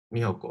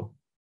 Mihoko.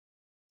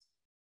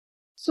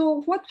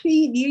 So what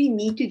we really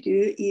need to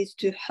do is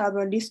to have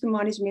a risk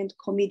management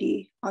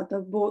committee at the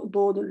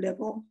board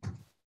level,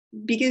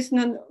 because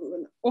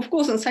of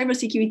course,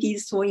 cybersecurity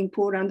is so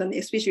important, and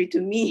especially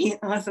to me,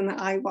 as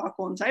I work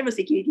on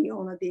cybersecurity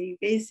on a daily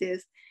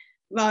basis.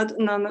 But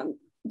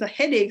the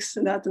headaches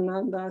that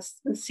the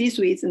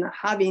C-suites are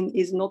having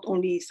is not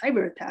only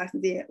cyber attacks;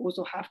 they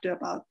also have to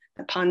about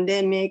the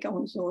pandemic,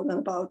 also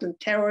about the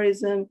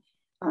terrorism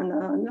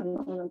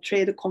and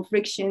trade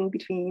confliction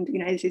between the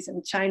United States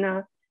and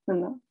China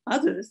and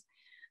others.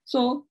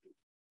 So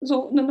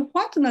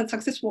what the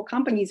successful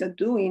companies are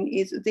doing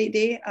is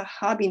they are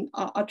having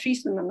at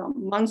least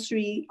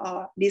monthly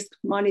risk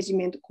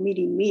management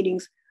committee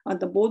meetings at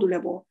the board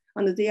level,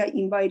 and they are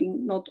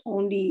inviting not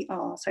only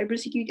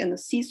cybersecurity and the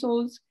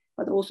CISOs,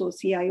 but also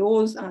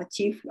CIOs,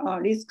 chief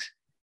risk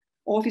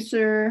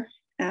officer,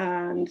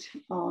 and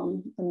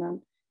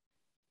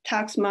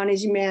tax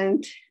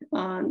management,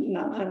 and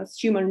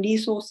human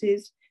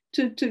resources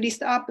to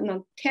list up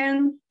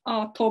 10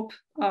 top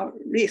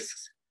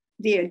risks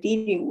they are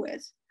dealing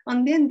with.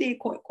 And then they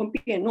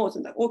compare notes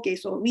and like, okay,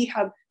 so we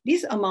have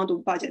this amount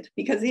of budget,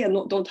 because they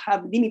don't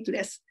have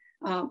limitless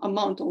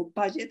amount of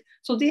budget.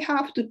 So they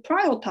have to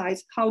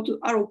prioritize how to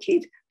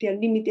allocate their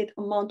limited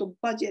amount of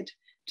budget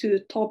to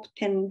top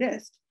 10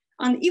 lists.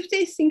 And if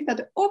they think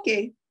that,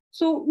 okay,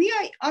 so we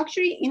are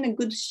actually in a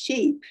good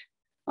shape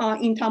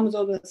in terms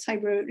of the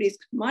cyber risk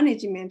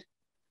management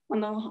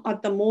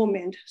at the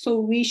moment, so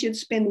we should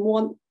spend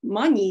more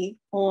money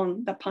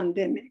on the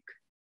pandemic.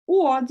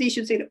 Or they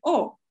should say,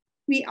 oh,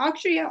 we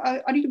actually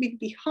are a little bit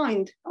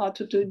behind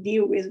to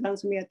deal with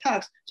ransomware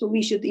attacks, so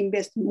we should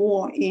invest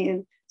more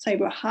in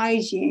cyber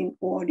hygiene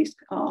or risk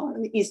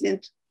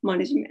incident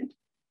management.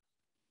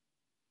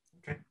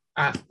 Okay,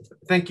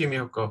 thank you,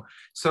 Mihoko.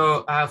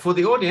 So for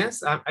the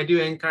audience, I do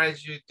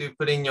encourage you to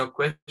put in your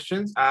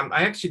questions.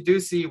 I actually do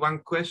see one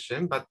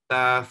question, but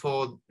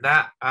for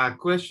that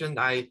question,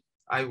 we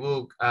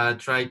will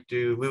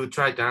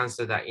try to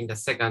answer that in the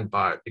second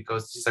part,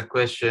 because it's a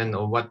question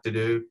of what to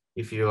do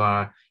if you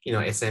are,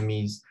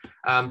 SMEs.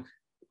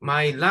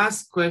 My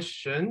last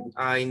question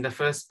in the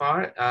first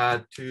part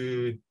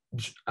to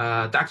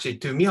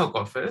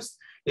Mihoko first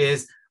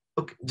is,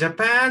 okay,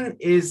 Japan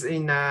is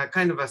in a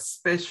kind of a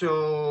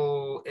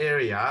special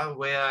area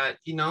where,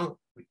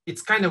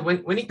 it's kind of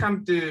when it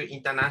comes to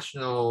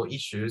international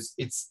issues,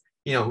 it's,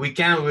 we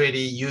can't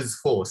really use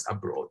force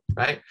abroad,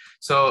 right?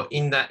 So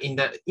in the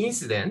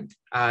incident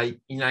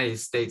United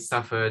States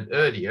suffered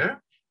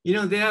earlier,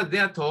 there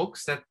are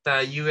talks that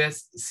the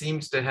US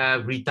seems to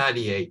have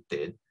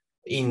retaliated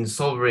in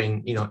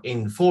sovereign,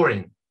 in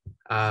foreign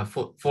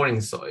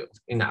soil,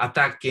 in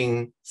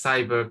attacking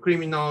cyber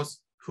criminals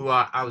who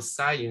are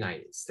outside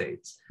United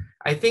States.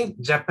 I think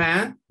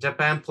Japan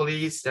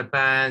police,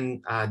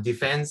 Japan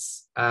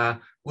defense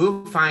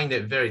will find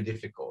it very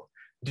difficult.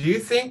 Do you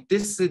think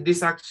this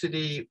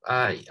actually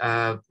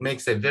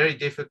makes it very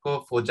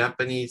difficult for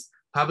Japanese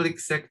public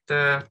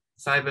sector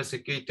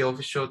cybersecurity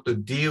official to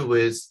deal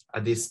with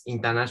these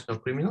international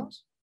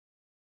criminals?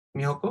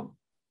 Mihoko?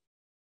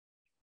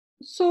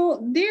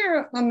 So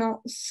there are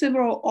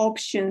several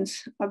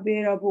options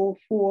available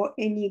for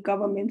any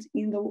government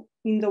in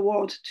the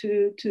world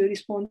to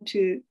respond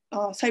to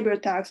cyber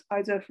attacks,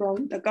 either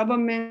from the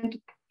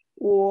government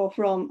or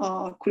from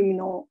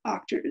criminal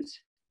actors.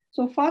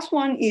 So first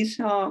one is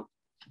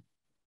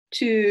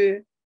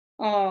to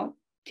do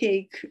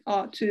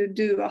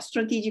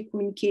strategic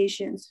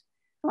communications,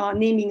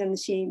 naming and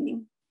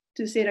shaming,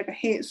 to say like,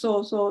 hey,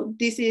 so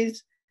this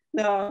is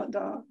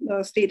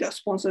the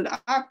state-sponsored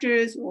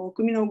actors or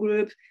criminal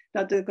group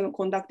that are going to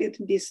conduct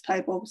this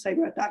type of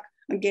cyber attack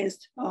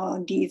against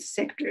these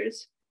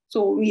sectors.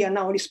 So we are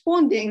now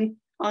responding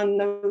and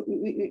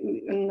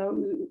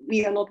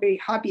we are not very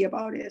happy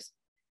about this.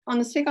 And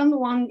the second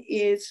one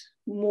is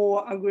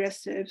more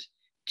aggressive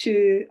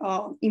to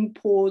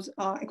impose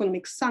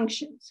economic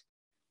sanctions,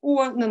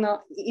 or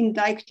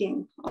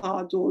indicting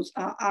those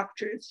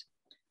actors.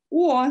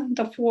 Or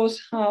the fourth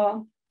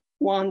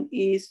one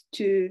is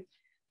to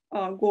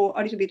go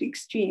a little bit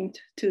extreme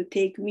to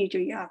take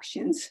military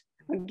actions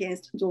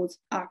against those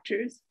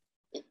actors.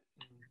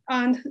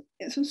 And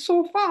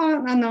so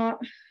far,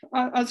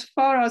 as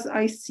far as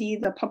I see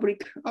the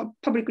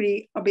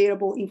publicly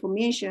available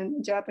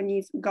information,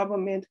 Japanese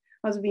government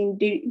has been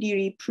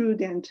really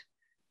prudent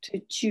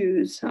to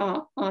choose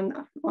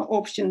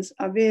options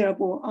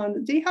available.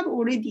 And they have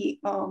already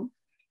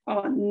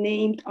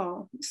named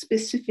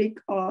specific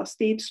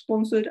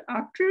state-sponsored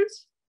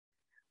actors,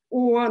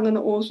 or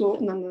also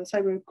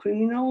cyber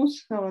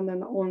criminals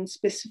on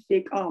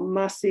specific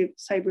massive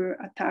cyber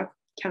attack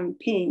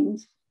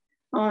campaigns.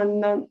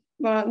 And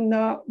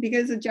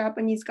because the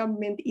Japanese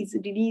government is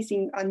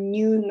releasing a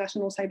new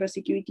national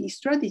cybersecurity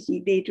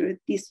strategy later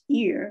this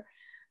year,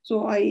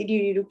 so I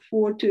really look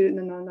forward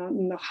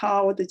to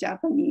how the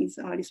Japanese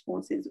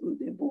responses will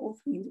evolve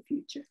in the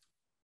future.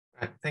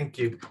 Thank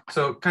you.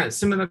 So kind of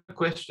similar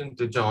question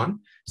to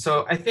John.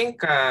 So I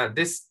think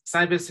this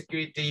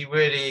cybersecurity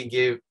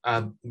really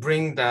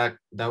bring the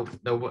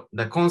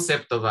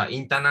concept of an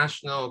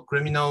international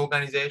criminal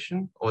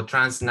organization or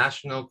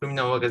transnational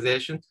criminal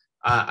organization,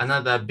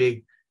 another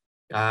big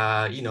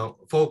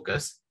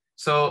focus.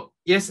 So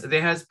yes,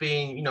 there has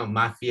been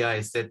mafia,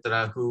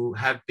 etc., who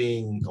have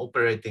been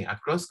operating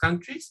across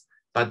countries.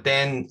 But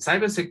then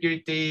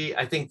cybersecurity,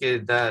 I think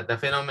the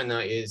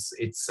phenomenon is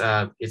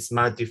it's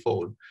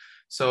multifold.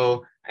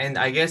 So, and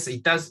I guess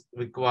it does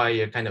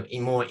require kind of a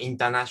more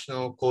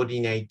international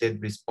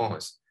coordinated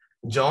response.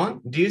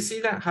 John, do you see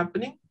that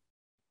happening?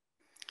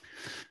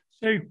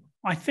 So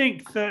I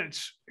think that,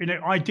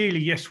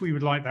 ideally, yes, we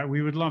would like that.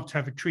 We would love to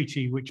have a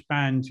treaty which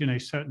bans,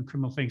 certain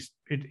criminal things.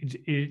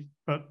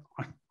 But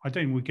I don't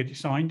think we'd get it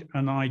signed.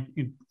 And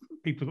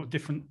people have got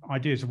different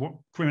ideas of what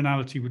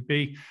criminality would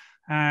be.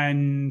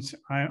 And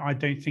I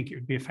don't think it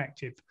would be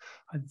effective.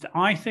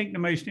 I think the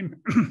most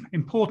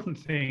important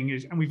thing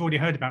is, and we've already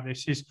heard about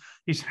this,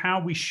 is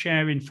how we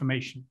share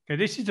information. Okay,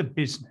 this is a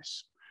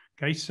business.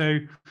 Okay, so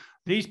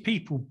these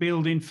people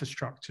build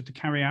infrastructure to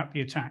carry out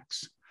the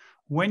attacks.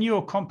 When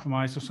you're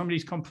compromised or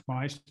somebody's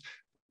compromised,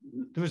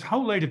 there was a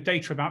whole load of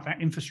data about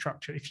that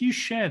infrastructure. If you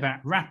share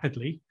that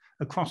rapidly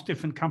across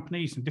different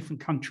companies and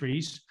different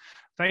countries,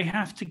 they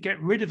have to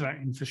get rid of that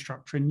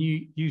infrastructure and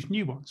use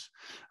new ones.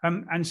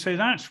 And so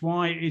that's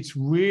why it's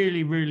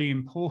really, really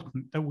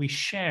important that we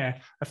share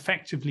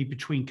effectively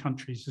between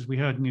countries, as we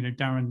heard in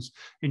Darren's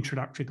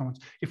introductory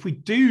comments. If we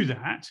do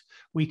that,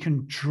 we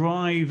can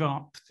drive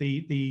up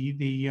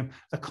the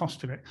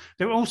cost of it.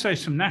 There are also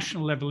some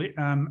national level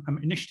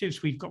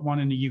initiatives. We've got one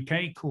in the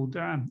UK called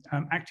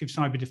Active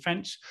Cyber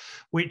Defence,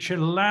 which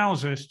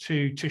allows us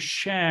to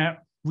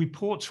share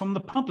reports from the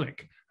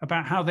public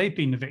about how they've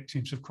been the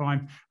victims of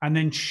crime, and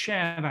then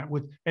share that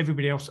with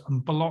everybody else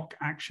and block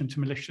action to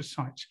malicious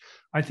sites.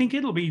 I think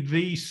it'll be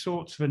these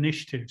sorts of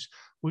initiatives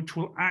which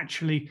will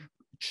actually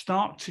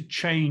start to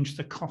change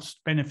the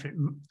cost-benefit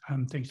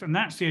things, and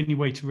that's the only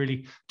way to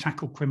really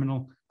tackle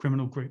criminal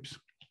groups.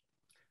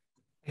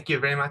 Thank you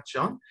very much,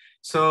 John.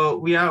 So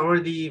we are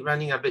already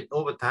running a bit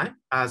over time.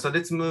 So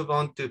let's move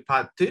on to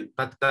part 2.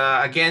 But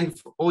again,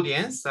 for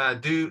audience,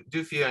 do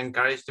feel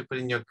encouraged to put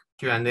in your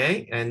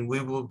Q&A, and we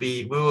will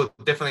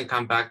definitely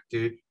come back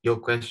to your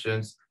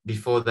questions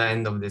before the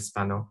end of this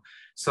panel.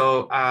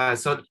 So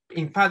so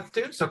in part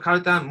 2, so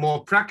Carlton,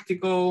 more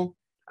practical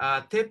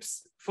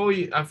tips for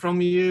you from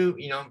you,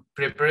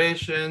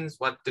 preparations,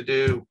 what to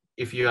do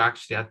if you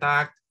actually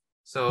attacked.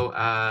 So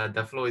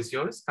the floor is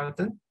yours,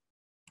 Carlton.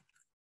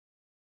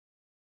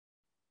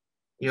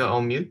 You're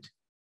on mute.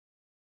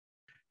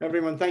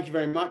 Everyone, thank you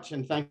very much.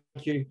 And thank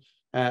you,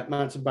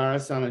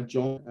 Matsubaru-san and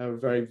John,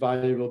 very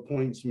valuable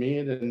points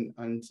made. And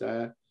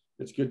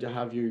it's good to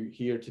have you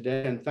here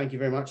today. And thank you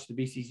very much to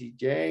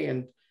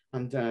BCCJ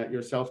and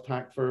yourself,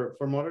 TAC, for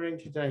moderating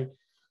today.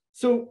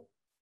 So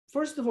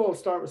first of all,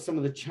 start with some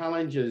of the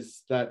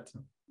challenges that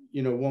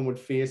one would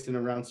face in a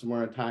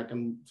ransomware attack,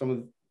 and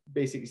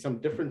basically some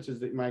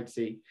differences that you might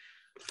see.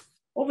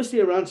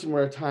 Obviously, a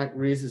ransomware attack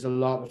raises a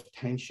lot of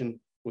tension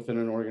within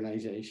an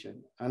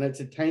organization, and it's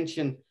a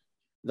tension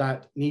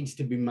that needs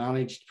to be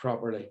managed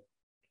properly.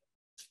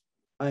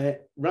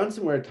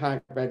 Ransomware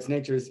attack by its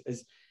nature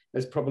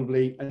is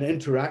probably an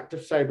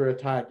interactive cyber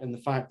attack, and the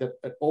fact that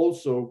it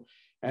also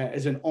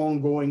is an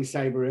ongoing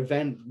cyber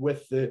event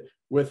with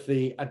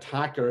the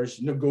attackers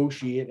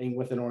negotiating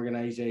with an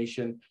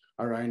organization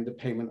around the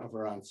payment of a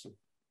ransom.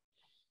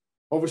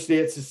 Obviously,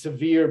 it's a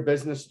severe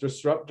business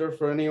disruptor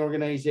for any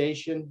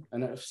organization,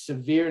 and it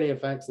severely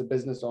affects the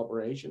business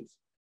operations.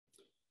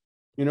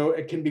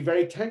 It can be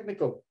very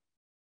technical,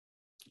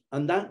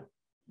 and that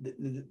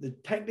the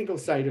technical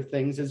side of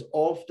things is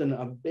often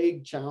a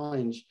big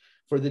challenge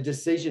for the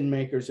decision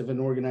makers of an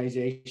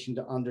organization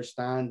to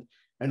understand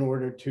in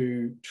order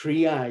to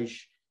triage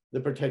the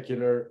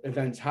particular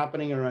events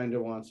happening around a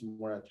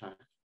ransomware attack.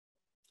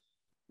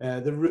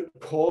 The root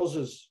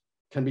causes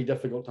can be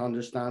difficult to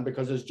understand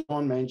because, as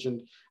John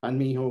mentioned and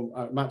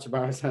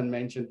Matsubara-san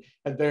mentioned,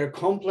 that there are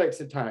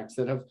complex attacks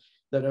that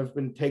have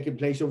been taking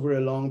place over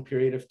a long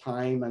period of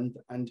time,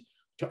 and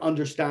to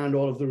understand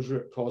all of those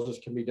root causes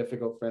can be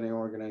difficult for any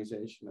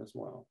organization as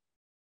well.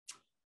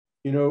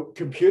 You know,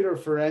 computer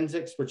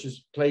forensics, which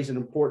plays an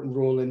important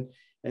role in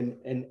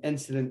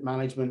incident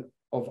management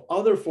of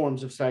other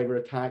forms of cyber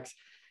attacks,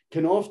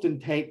 can often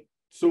take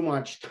so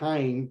much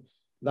time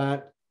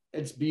that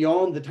it's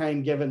beyond the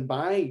time given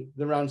by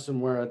the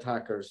ransomware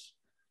attackers.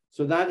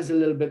 So that is a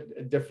little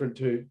bit different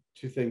to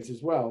things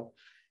as well.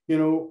 You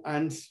know,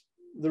 and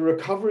the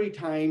recovery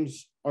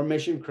times are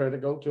mission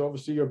critical to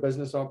obviously your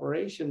business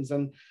operations.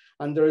 And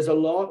there is a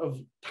lot of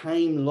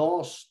time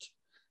lost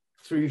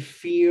through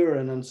fear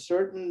and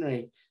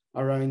uncertainty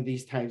around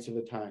these types of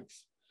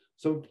attacks.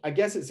 So I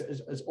guess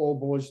it's all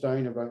boils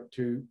down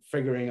to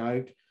figuring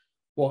out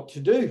what to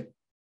do.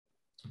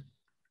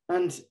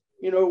 And,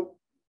 you know,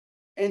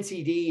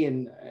 NCD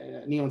and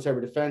Neon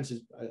Cyber Defense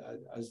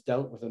has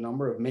dealt with a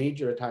number of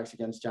major attacks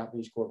against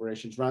Japanese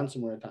corporations,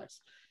 ransomware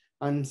attacks.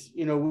 And,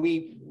 you know,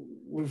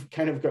 we've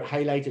kind of got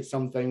highlighted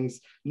some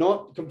things,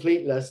 not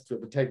complete list, it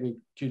would take me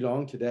too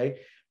long today,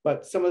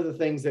 but some of the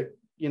things that,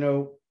 you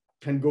know,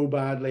 can go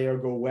badly or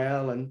go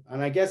well. And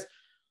I guess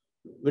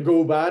the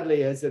go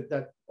badly is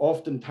that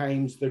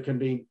oftentimes there can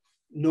be,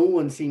 no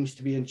one seems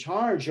to be in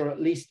charge, or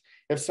at least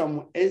if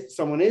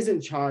someone is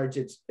in charge,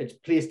 it's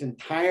placed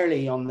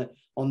entirely on the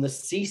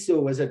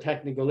CISO as a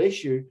technical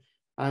issue.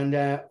 And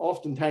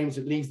oftentimes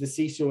it leaves the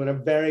CISO in a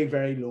very,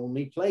 very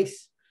lonely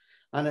place.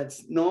 And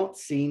it's not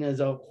seen as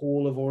a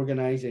whole of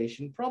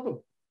organization problem.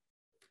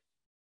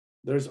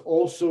 There's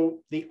also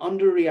the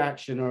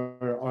underreaction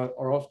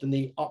or often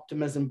the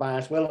optimism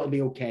bias. Well, it'll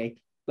be okay.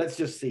 Let's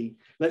just see.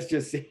 Let's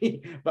just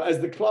see. But as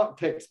the clock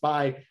ticks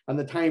by and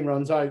the time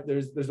runs out,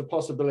 there's a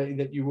possibility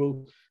that you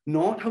will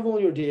not have all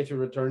your data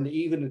returned,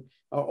 even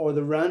or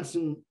the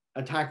ransom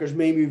attackers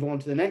may move on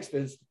to the next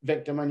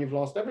victim and you've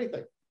lost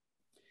everything.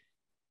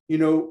 You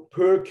know,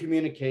 poor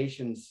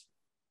communications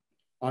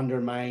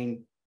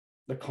undermine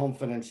the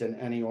confidence in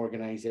any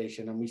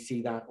organization. And we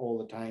see that all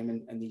the time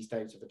in these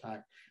types of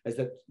attack, is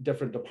that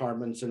different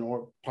departments and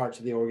parts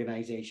of the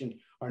organization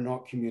are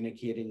not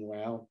communicating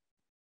well.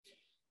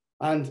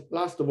 And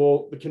last of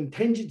all, the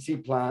contingency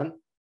plan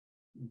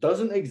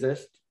doesn't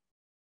exist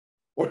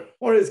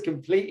or is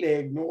completely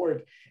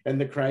ignored in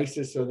the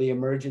crisis or the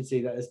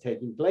emergency that is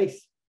taking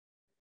place.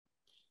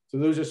 So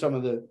those are some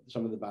of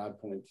the bad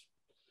points.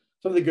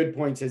 Some of the good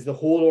points is the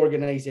whole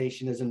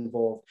organization is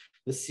involved.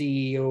 The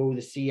CEO,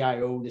 the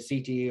CIO, the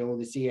CTO,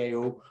 the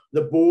CAO,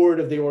 the board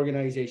of the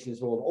organization is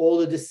involved. All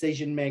the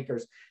decision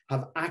makers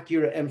have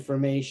accurate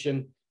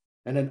information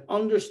in an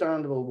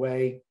understandable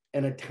way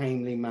in a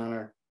timely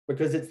manner,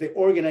 because it's the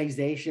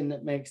organization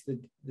that makes the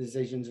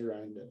decisions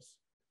around this.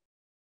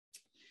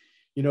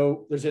 You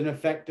know, there's an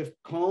effective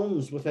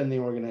comms within the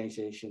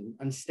organization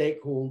and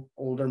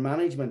stakeholder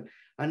management.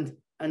 And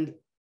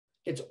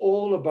it's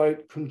all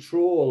about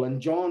control.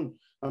 And John,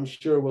 I'm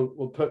sure,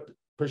 will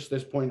push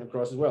this point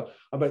across as well,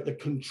 about the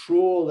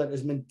control that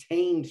is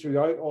maintained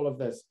throughout all of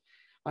this.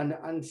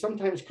 And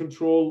sometimes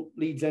control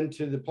leads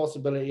into the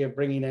possibility of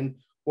bringing in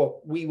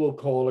what we will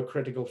call a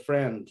critical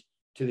friend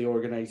to the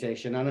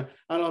organization. And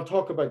I'll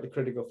talk about the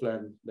critical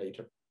friend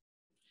later.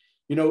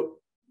 You know,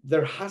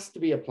 there has to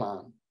be a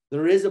plan.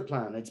 There is a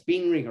plan. It's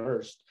been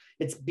rehearsed.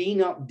 It's been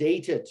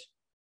updated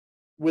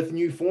with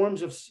new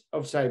forms of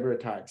cyber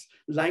attacks,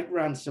 like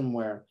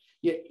ransomware.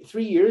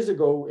 3 years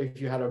ago,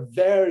 if you had a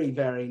very,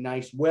 very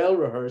nice,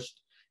 well-rehearsed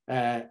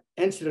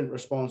incident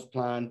response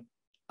plan,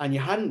 and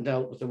you hadn't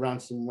dealt with a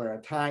ransomware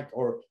attack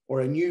or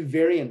a new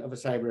variant of a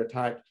cyber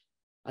attack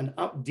and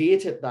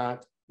updated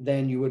that,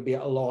 then you would be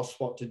at a loss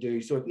what to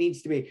do. So it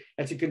needs to be,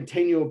 it's a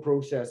continual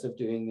process of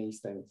doing these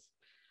things.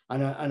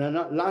 And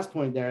a last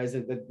point there is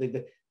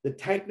that the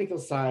technical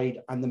side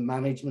and the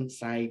management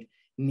side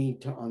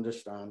need to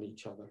understand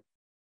each other.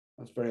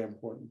 That's very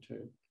important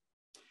too.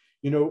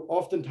 You know,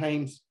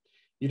 oftentimes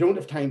you don't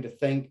have time to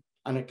think,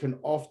 and it can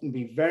often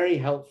be very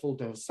helpful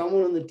to have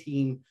someone on the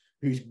team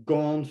who's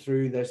gone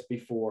through this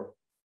before.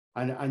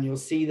 And you'll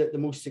see that the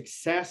most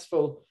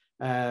successful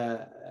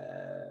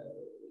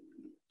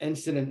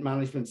incident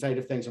management side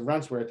of things and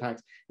ransomware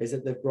attacks is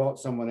that they've brought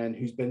someone in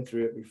who's been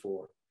through it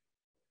before.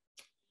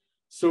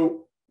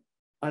 So,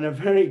 and a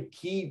very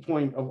key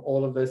point of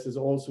all of this is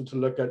also to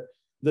look at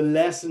the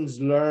lessons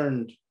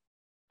learned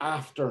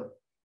after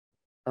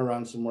a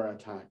ransomware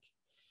attack.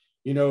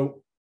 You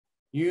know,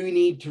 you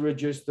need to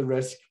reduce the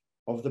risk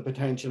of the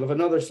potential of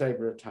another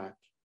cyber attack.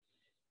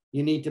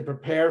 You need to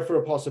prepare for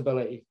a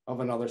possibility of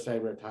another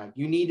cyber attack.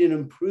 You need an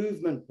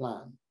improvement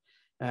plan.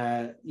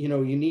 You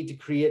know, you need to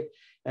create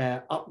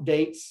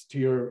updates to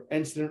your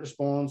incident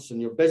response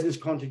and your business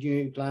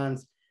continuity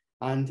plans.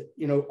 And,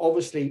 you know,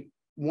 obviously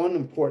one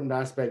important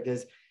aspect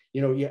is,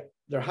 you know,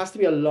 there has to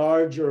be a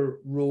larger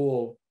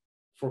role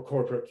for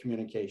corporate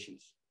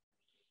communications.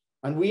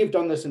 And we have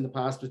done this in the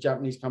past with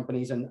Japanese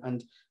companies,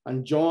 and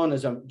John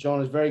is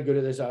very good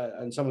at this,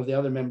 and some of the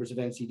other members of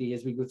NCD,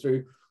 as we go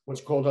through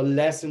what's called a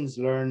lessons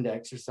learned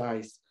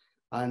exercise.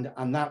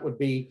 And that would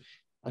be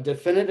a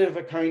definitive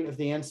account of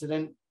the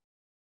incident,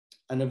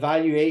 an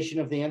evaluation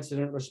of the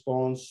incident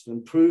response,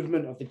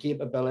 improvement of the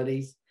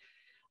capabilities,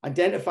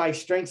 identify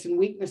strengths and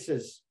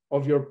weaknesses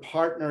of your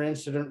partner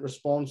incident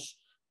response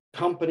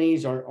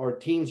companies or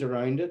teams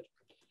around it,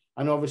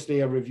 and obviously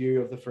a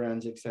review of the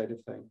forensic side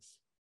of things.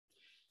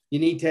 You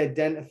need to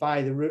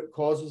identify the root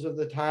causes of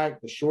the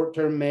attack, the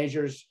short-term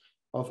measures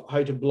of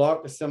how to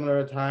block a similar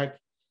attack,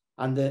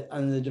 and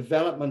the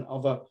development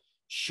of a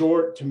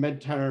short to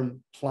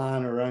mid-term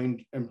plan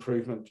around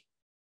improvement.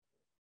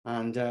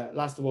 And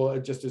last of all,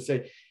 just to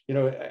say,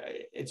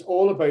 it's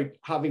all about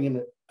having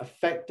an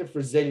effective,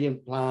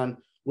 resilient plan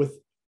with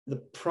the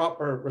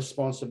proper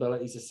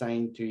responsibilities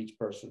assigned to each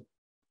person.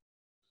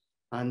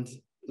 And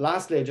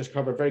lastly, I just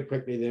covered very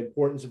quickly the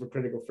importance of a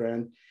critical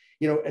friend.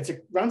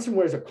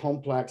 Ransomware is a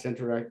complex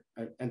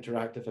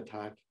interactive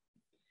attack.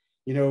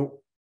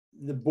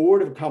 The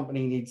board of a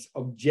company needs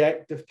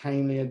objective,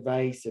 timely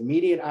advice,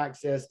 immediate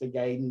access to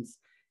guidance.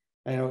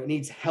 It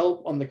needs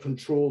help on the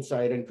control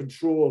side, and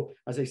control,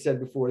 as I said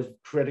before, is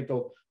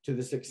critical to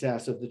the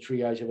success of the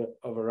triage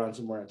of a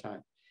ransomware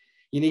attack.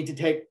 You need to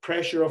take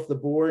pressure off the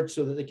board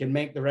so that they can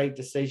make the right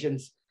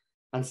decisions,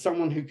 and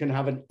someone who can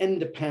have an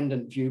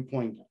independent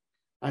viewpoint.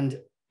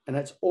 And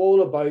it's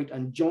all about,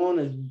 and John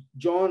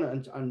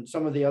and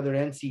some of the other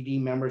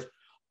NCD members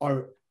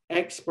are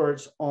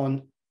experts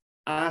on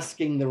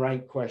asking the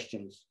right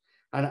questions.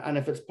 And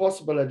if it's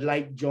possible, I'd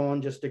like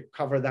John just to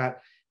cover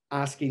that,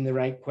 asking the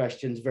right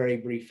questions, very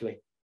briefly.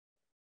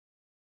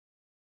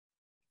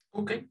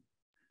 Okay.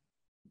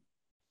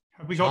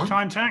 Have we got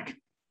time, Tack?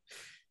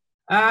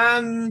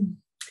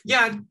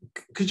 Yeah.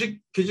 Could you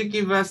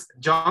give us,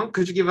 John?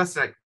 Could you give us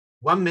like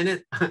 1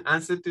 minute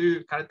answer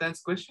to Karatan's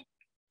question?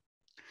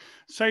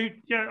 So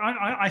yeah,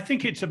 I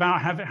think it's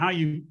about how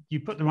you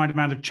put the right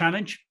amount of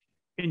challenge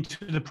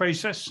into the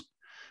process,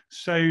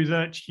 so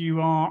that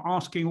you are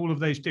asking all of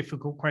those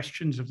difficult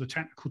questions of the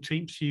technical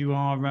teams. You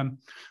are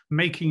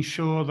making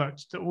sure that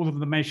all of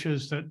the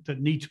measures that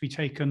need to be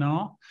taken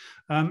are,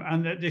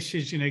 and that this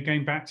is,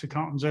 going back to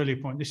Carlton's earlier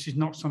point, this is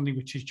not something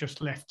which is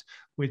just left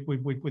with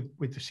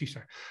the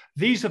CISO.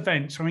 These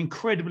events are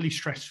incredibly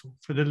stressful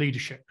for the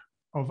leadership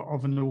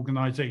of an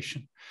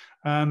organization.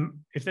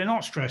 If they're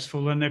not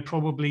stressful, then they're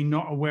probably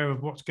not aware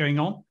of what's going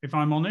on, if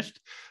I'm honest.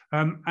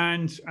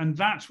 And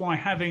that's why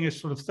having a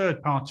sort of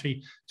third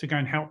party to go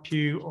and help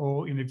you,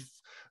 or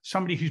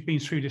somebody who's been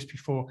through this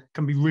before,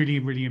 can be really,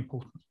 really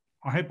important.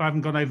 I hope I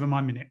haven't gone over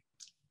my minute.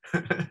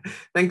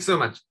 Thanks so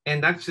much.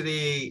 And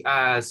actually,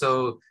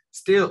 so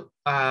still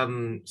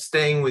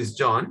staying with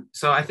John.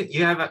 So I think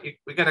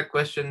we got a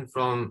question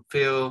from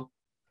Phil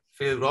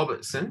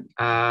Robertson.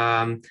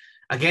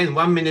 Again,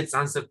 1 minute's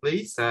answer,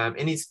 please.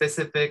 Any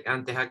specific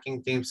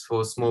anti-hacking tips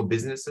for small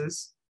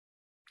businesses?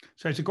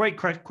 So it's a great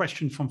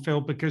question from Phil,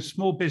 because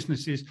small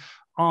businesses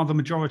are the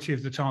majority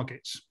of the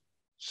targets.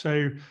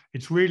 So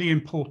it's really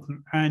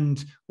important.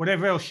 And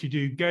whatever else you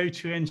do, go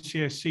to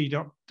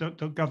ncsc.gov.uk,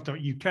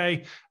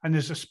 and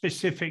there's a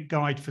specific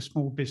guide for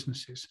small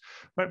businesses.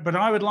 But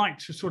I would like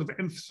to sort of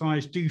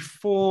emphasize, do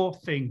 4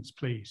 things,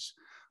 please.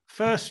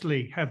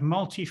 Firstly, have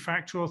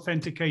multi-factor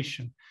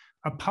authentication.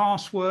 A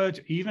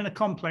password, even a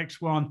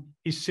complex one,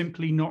 is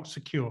simply not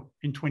secure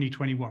in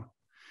 2021.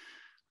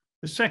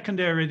 The second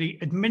area, the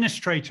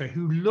administrator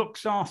who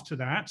looks after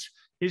that,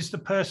 is the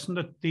person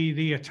that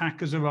the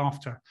attackers are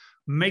after.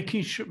 Make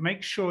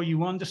sure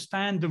you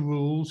understand the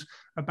rules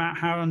about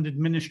how an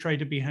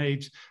administrator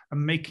behaves,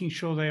 and making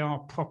sure they are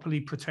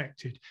properly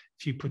protected.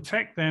 If you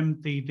protect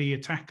them, the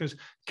attackers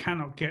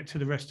cannot get to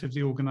the rest of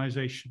the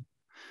organization.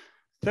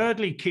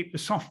 Thirdly, keep the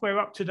software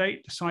up to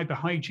date, the cyber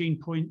hygiene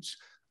points.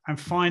 And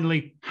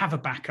finally, have a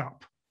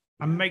backup,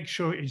 and make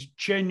sure it is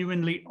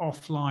genuinely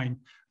offline,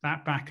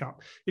 that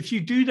backup. If you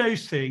do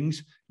those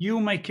things, you'll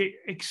make it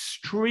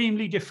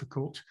extremely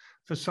difficult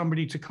for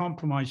somebody to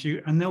compromise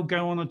you, and they'll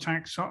go on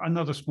attack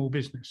another small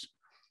business.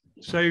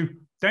 So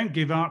don't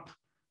give up,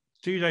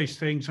 do those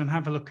things, and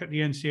have a look at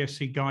the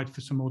NCSC guide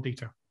for some more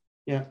detail.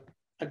 Yeah.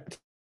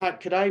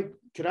 Could I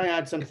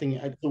add something?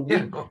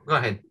 Yeah, go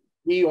ahead.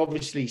 We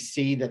obviously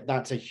see that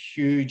that's a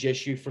huge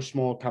issue for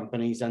small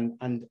companies,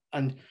 and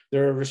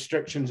there are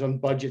restrictions on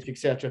budgets,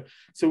 etc.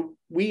 So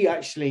we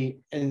actually,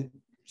 in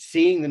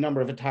seeing the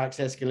number of attacks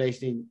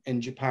escalating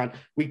in Japan,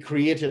 we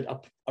created a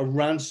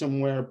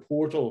ransomware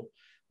portal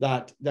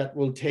that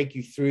will take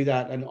you through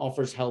that and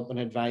offers help and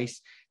advice,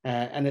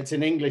 and it's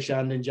in English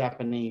and in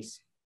Japanese.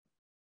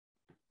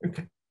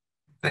 Okay,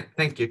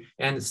 thank you.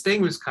 And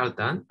staying with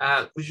Carlton,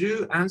 would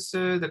you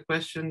answer the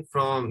question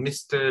from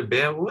Mr.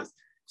 Bearwood?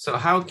 So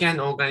how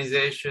can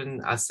organization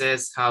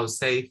assess how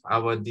safe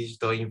our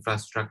digital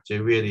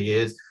infrastructure really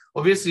is?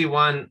 Obviously,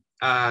 one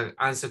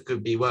answer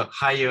could be, well,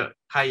 hire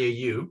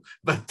you.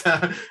 But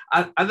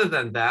other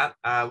than that,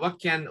 how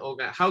can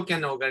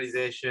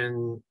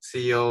organization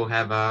CEO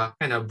have a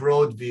kind of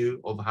broad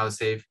view of how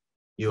safe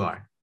you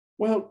are?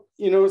 Well,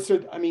 you know,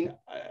 so I mean,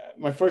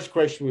 my first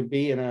question would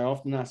be, and I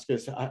often ask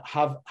this,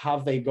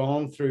 have they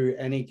gone through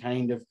any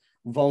kind of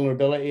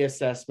vulnerability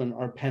assessment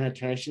or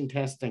penetration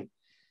testing?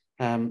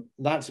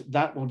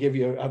 That will give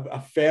you a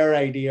fair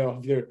idea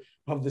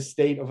of the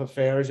state of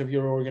affairs of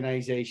your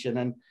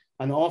organization,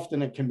 and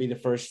often it can be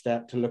the first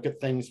step to look at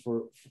things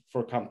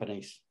for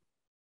companies.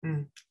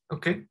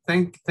 Okay,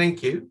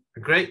 thank you.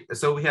 Great.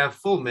 So we have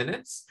 4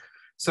 minutes.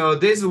 So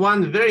there's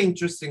one very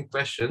interesting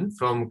question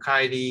from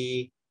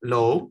Kylie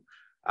Lowe,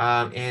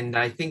 and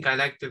I think I'd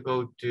like to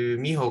go to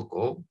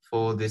Mihoko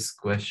for this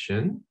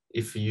question.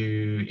 If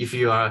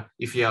you are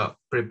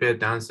prepared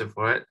to answer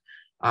for it,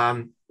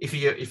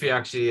 if you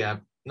actually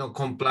have no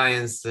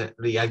compliance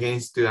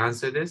against to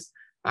answer this.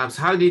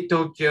 So how did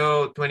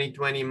Tokyo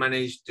 2020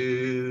 manage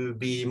to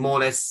be more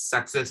or less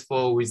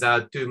successful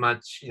without too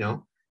much,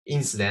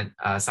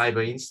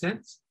 cyber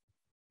incidents?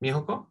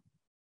 Mihoko?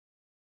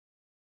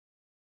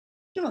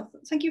 Sure,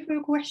 thank you for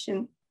your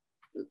question.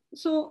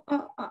 So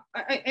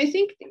I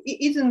think it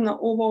is an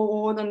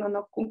overall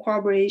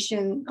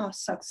collaboration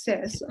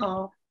success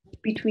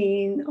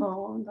between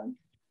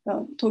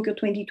the Tokyo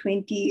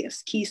 2020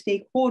 key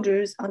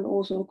stakeholders and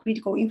also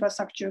critical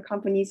infrastructure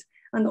companies,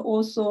 and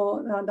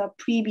also the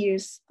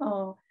previous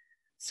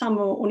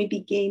Summer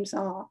Olympic Games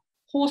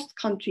host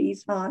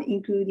countries,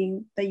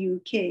 including the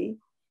UK.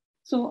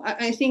 So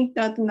I think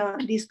that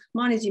risk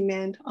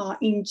management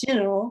in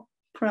general,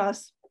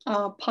 plus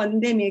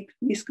pandemic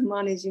risk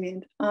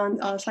management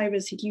and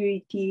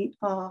cybersecurity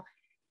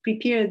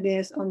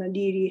preparedness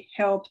really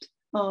helped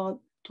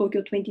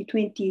Tokyo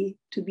 2020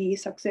 to be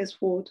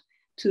successful,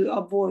 to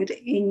avoid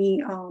any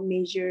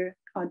major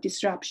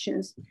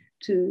disruptions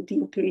to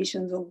the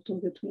operations of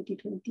Tokyo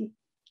 2020.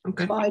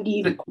 Okay. So I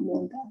really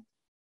recommend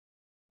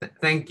that.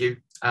 Thank you.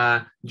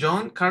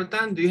 John,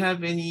 Carlton, do you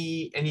have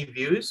any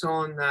views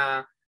on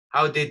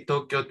how did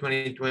Tokyo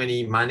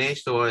 2020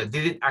 manage, or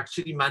did it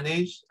actually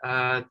manage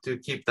to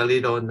keep the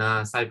lid on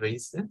cyber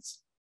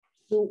incidents?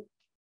 So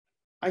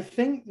I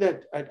think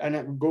that, and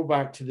I go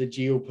back to the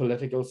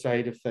geopolitical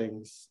side of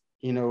things,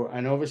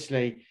 and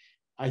obviously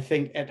I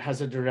think it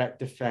has a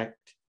direct effect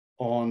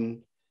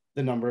on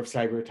the number of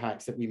cyber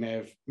attacks that we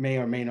may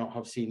or may not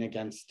have seen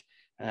against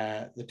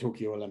the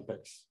Tokyo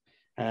Olympics.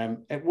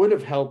 It would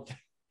have helped.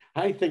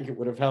 I think it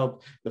would have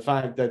helped the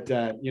fact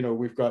that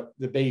we've got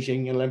the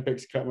Beijing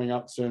Olympics coming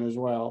up soon as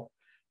well,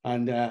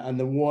 and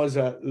there was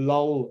a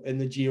lull in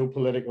the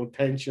geopolitical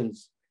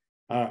tensions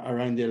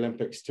around the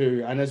Olympics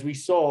too. And as we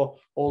saw,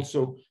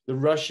 also the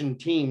Russian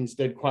teams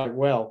did quite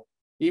well,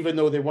 even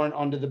though they weren't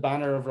under the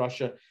banner of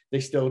Russia. They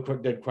still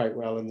did quite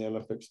well in the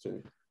Olympics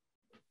too.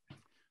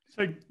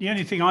 So the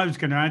only thing I was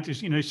going to add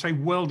is, say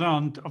well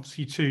done,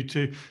 obviously,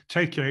 to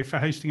Tokyo for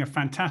hosting a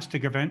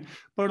fantastic event,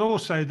 but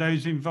also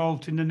those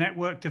involved in the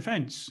network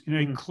defense.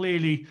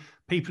 Clearly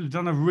people have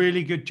done a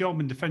really good job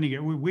in defending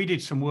it. We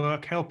did some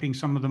work helping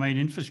some of the main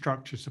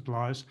infrastructure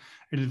suppliers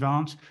in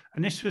advance,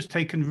 and this was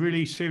taken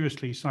really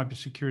seriously,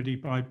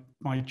 cybersecurity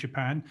by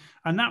Japan,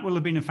 and that will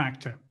have been a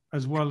factor,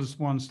 as well as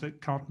ones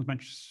that Carlton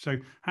mentioned. So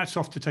hats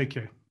off to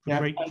Tokyo. Yeah,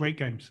 great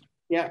games.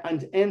 Yeah,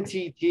 and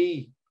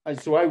NTT.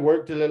 So I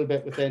worked a little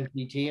bit with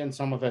NTT and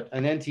some of it,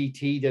 and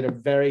NTT did a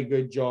very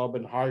good job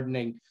in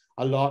hardening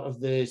a lot of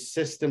the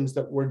systems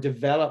that were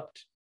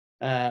developed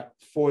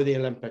for the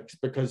Olympics,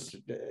 because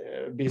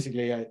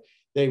basically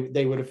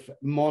they would have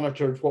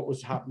monitored what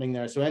was happening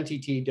there. So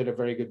NTT did a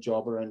very good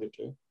job around it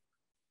too.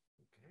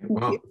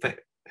 Well,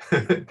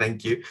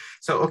 thank you.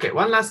 So, okay,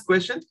 one last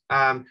question.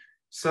 I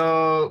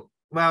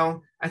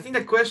think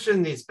the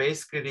question is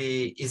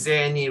basically, is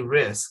there any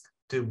risk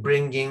to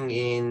bringing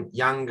in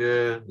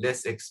younger,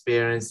 less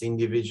experienced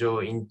individual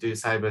into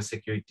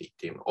cybersecurity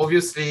team?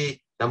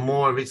 Obviously, the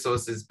more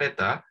resources,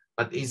 better.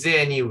 But is there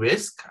any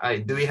risk?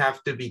 Do we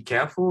have to be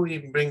careful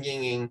in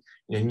bringing in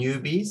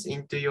newbies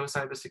into your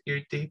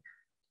cybersecurity?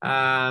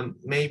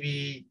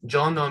 Maybe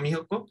John or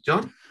Mihoko?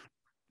 John?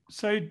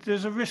 So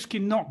there's a risk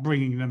in not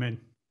bringing them in.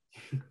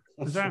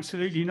 There's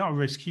absolutely not a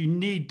risk. You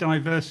need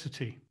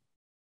diversity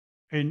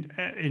in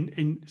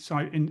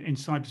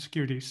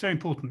cybersecurity. It's so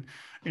important.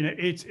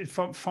 It's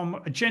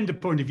from a gender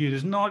point of view,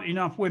 there's not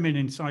enough women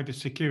in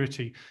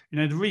cybersecurity.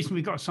 The reason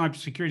we've got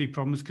cybersecurity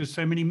problems is because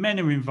so many men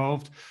are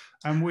involved,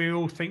 and we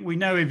all think we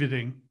know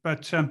everything.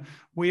 But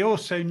we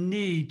also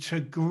need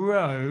to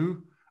grow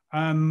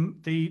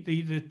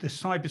the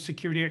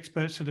cybersecurity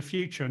experts of the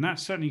future, and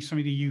that's certainly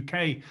something the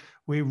UK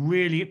we're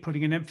really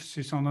putting an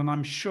emphasis on, and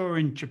I'm sure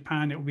in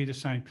Japan it will be the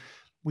same.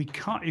 We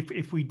can't,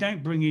 if we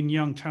don't bring in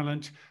young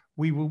talent,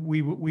 we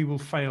will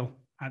fail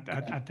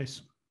at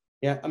this.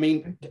 Yeah, I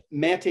mean,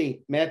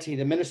 METI,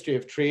 the Ministry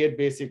of Trade,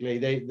 basically,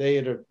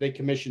 they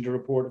commissioned a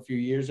report a few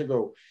years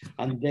ago,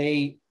 and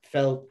they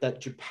felt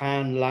that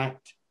Japan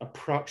lacked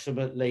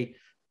approximately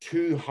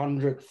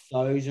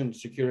 200,000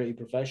 security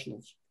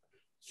professionals.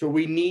 So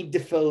we need to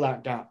fill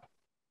that gap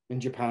in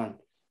Japan.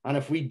 And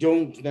if we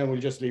don't, then we'll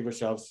just leave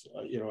ourselves,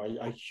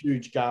 a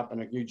huge gap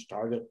and a huge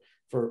target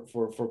for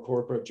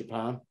corporate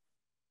Japan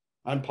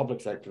and public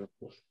sector, of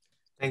course.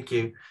 Thank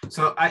you.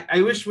 So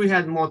I wish we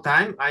had more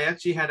time. I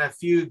actually had a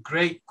few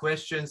great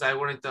questions I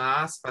wanted to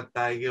ask, but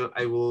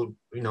I will,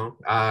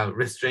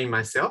 restrain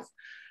myself.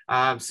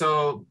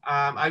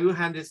 I will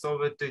hand this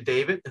over to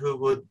David, who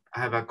would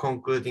have a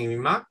concluding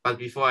remark. But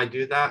before I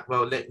do that,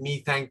 well, let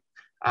me thank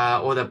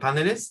all the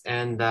panelists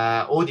and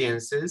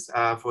audiences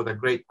for the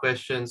great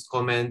questions,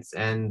 comments,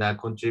 and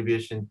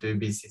contribution to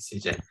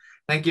BCCJ.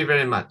 Thank you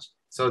very much.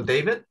 So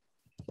David?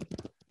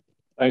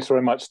 Thanks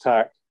very much,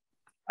 Tak.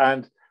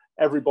 And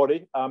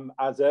everybody,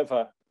 as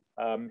ever,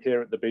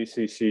 here at the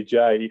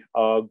BCCJ,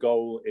 our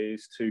goal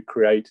is to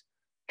create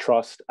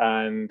trust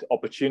and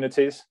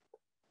opportunities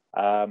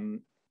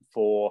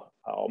for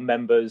our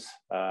members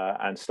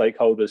and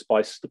stakeholders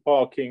by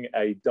sparking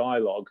a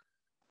dialogue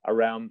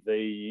around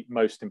the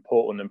most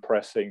important and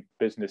pressing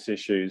business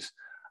issues.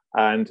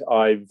 And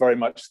I very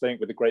much think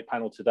with the great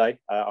panel today,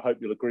 I hope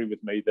you'll agree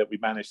with me that we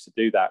managed to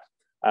do that.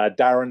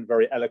 Darren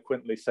very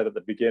eloquently said at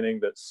the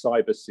beginning that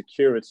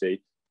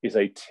cybersecurity is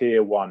a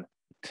tier one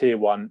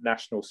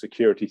national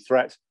security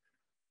threat.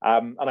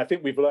 And I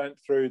think we've learned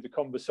through the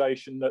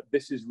conversation that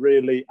this is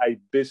really a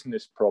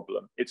business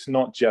problem. It's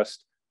not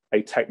just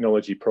a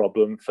technology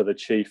problem for the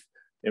Chief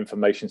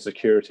Information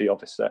Security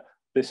Officer.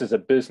 This is a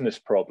business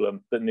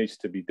problem that needs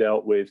to be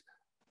dealt with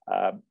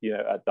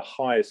at the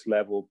highest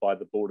level by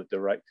the board of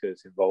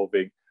directors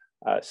involving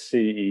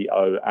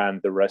CEO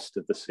and the rest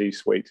of the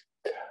C-suite.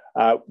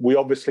 We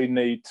obviously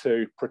need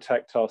to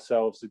protect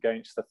ourselves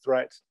against the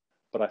threat,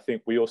 but I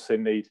think we also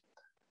need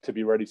to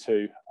be ready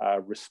to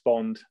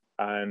respond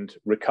and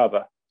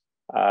recover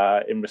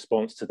in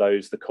response to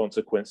the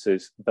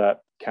consequences that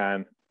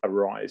can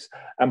arise.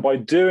 And by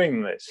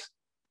doing this,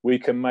 we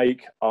can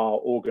make our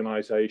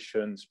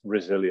organizations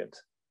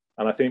resilient.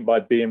 And I think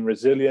by being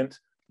resilient,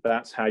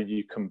 that's how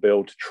you can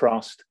build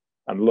trust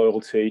and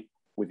loyalty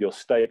with your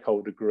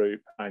stakeholder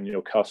group and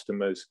your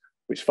customers,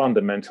 which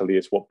fundamentally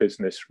is what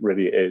business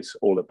really is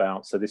all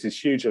about. So this is a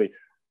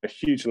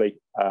hugely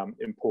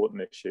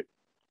important issue.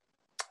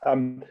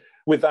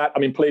 With that,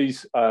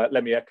 please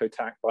let me echo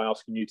Tak by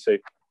asking you to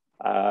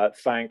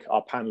thank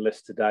our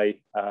panelists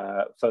today.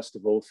 First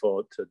of all,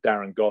 to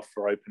Darren Goff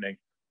for opening,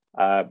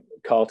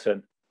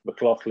 Carlton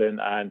McLaughlin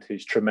and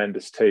his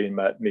tremendous team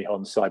at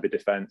Nihon Cyber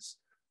Defense,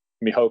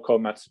 Mihoko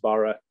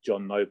Matsubara,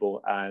 John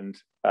Noble, and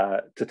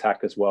to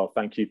Tak as well.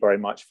 Thank you very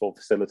much for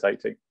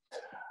facilitating.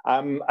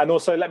 And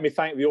also let me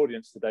thank the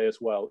audience today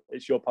as well.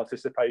 It's your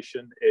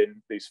participation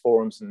in these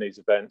forums and these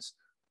events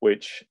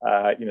which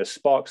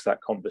sparks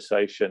that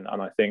conversation,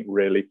 and I think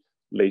really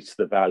leads to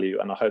the value.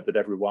 And I hope that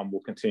everyone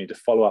will continue to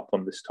follow up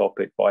on this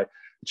topic by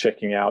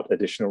checking out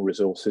additional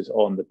resources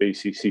on the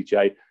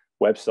BCCJ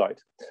website.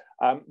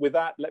 With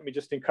that, let me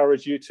just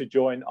encourage you to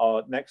join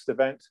our next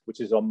event, which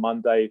is on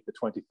Monday, the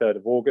 23rd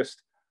of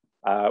August,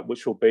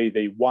 which will be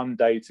the One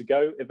Day to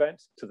Go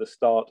event to the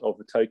start of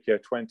the Tokyo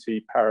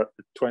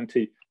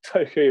 2020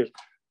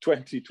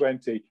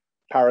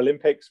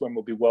 Paralympics, when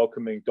we'll be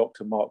welcoming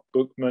Dr. Mark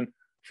Bookman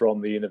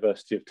from the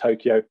University of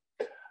Tokyo.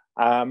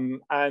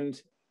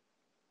 And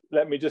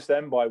let me just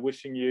end by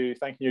thanking you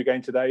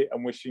again today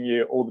and wishing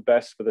you all the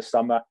best for the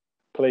summer.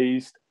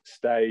 Please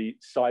stay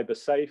cyber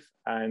safe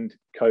and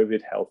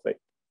COVID healthy.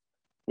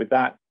 With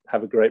that,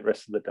 have a great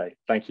rest of the day.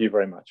 Thank you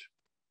very much.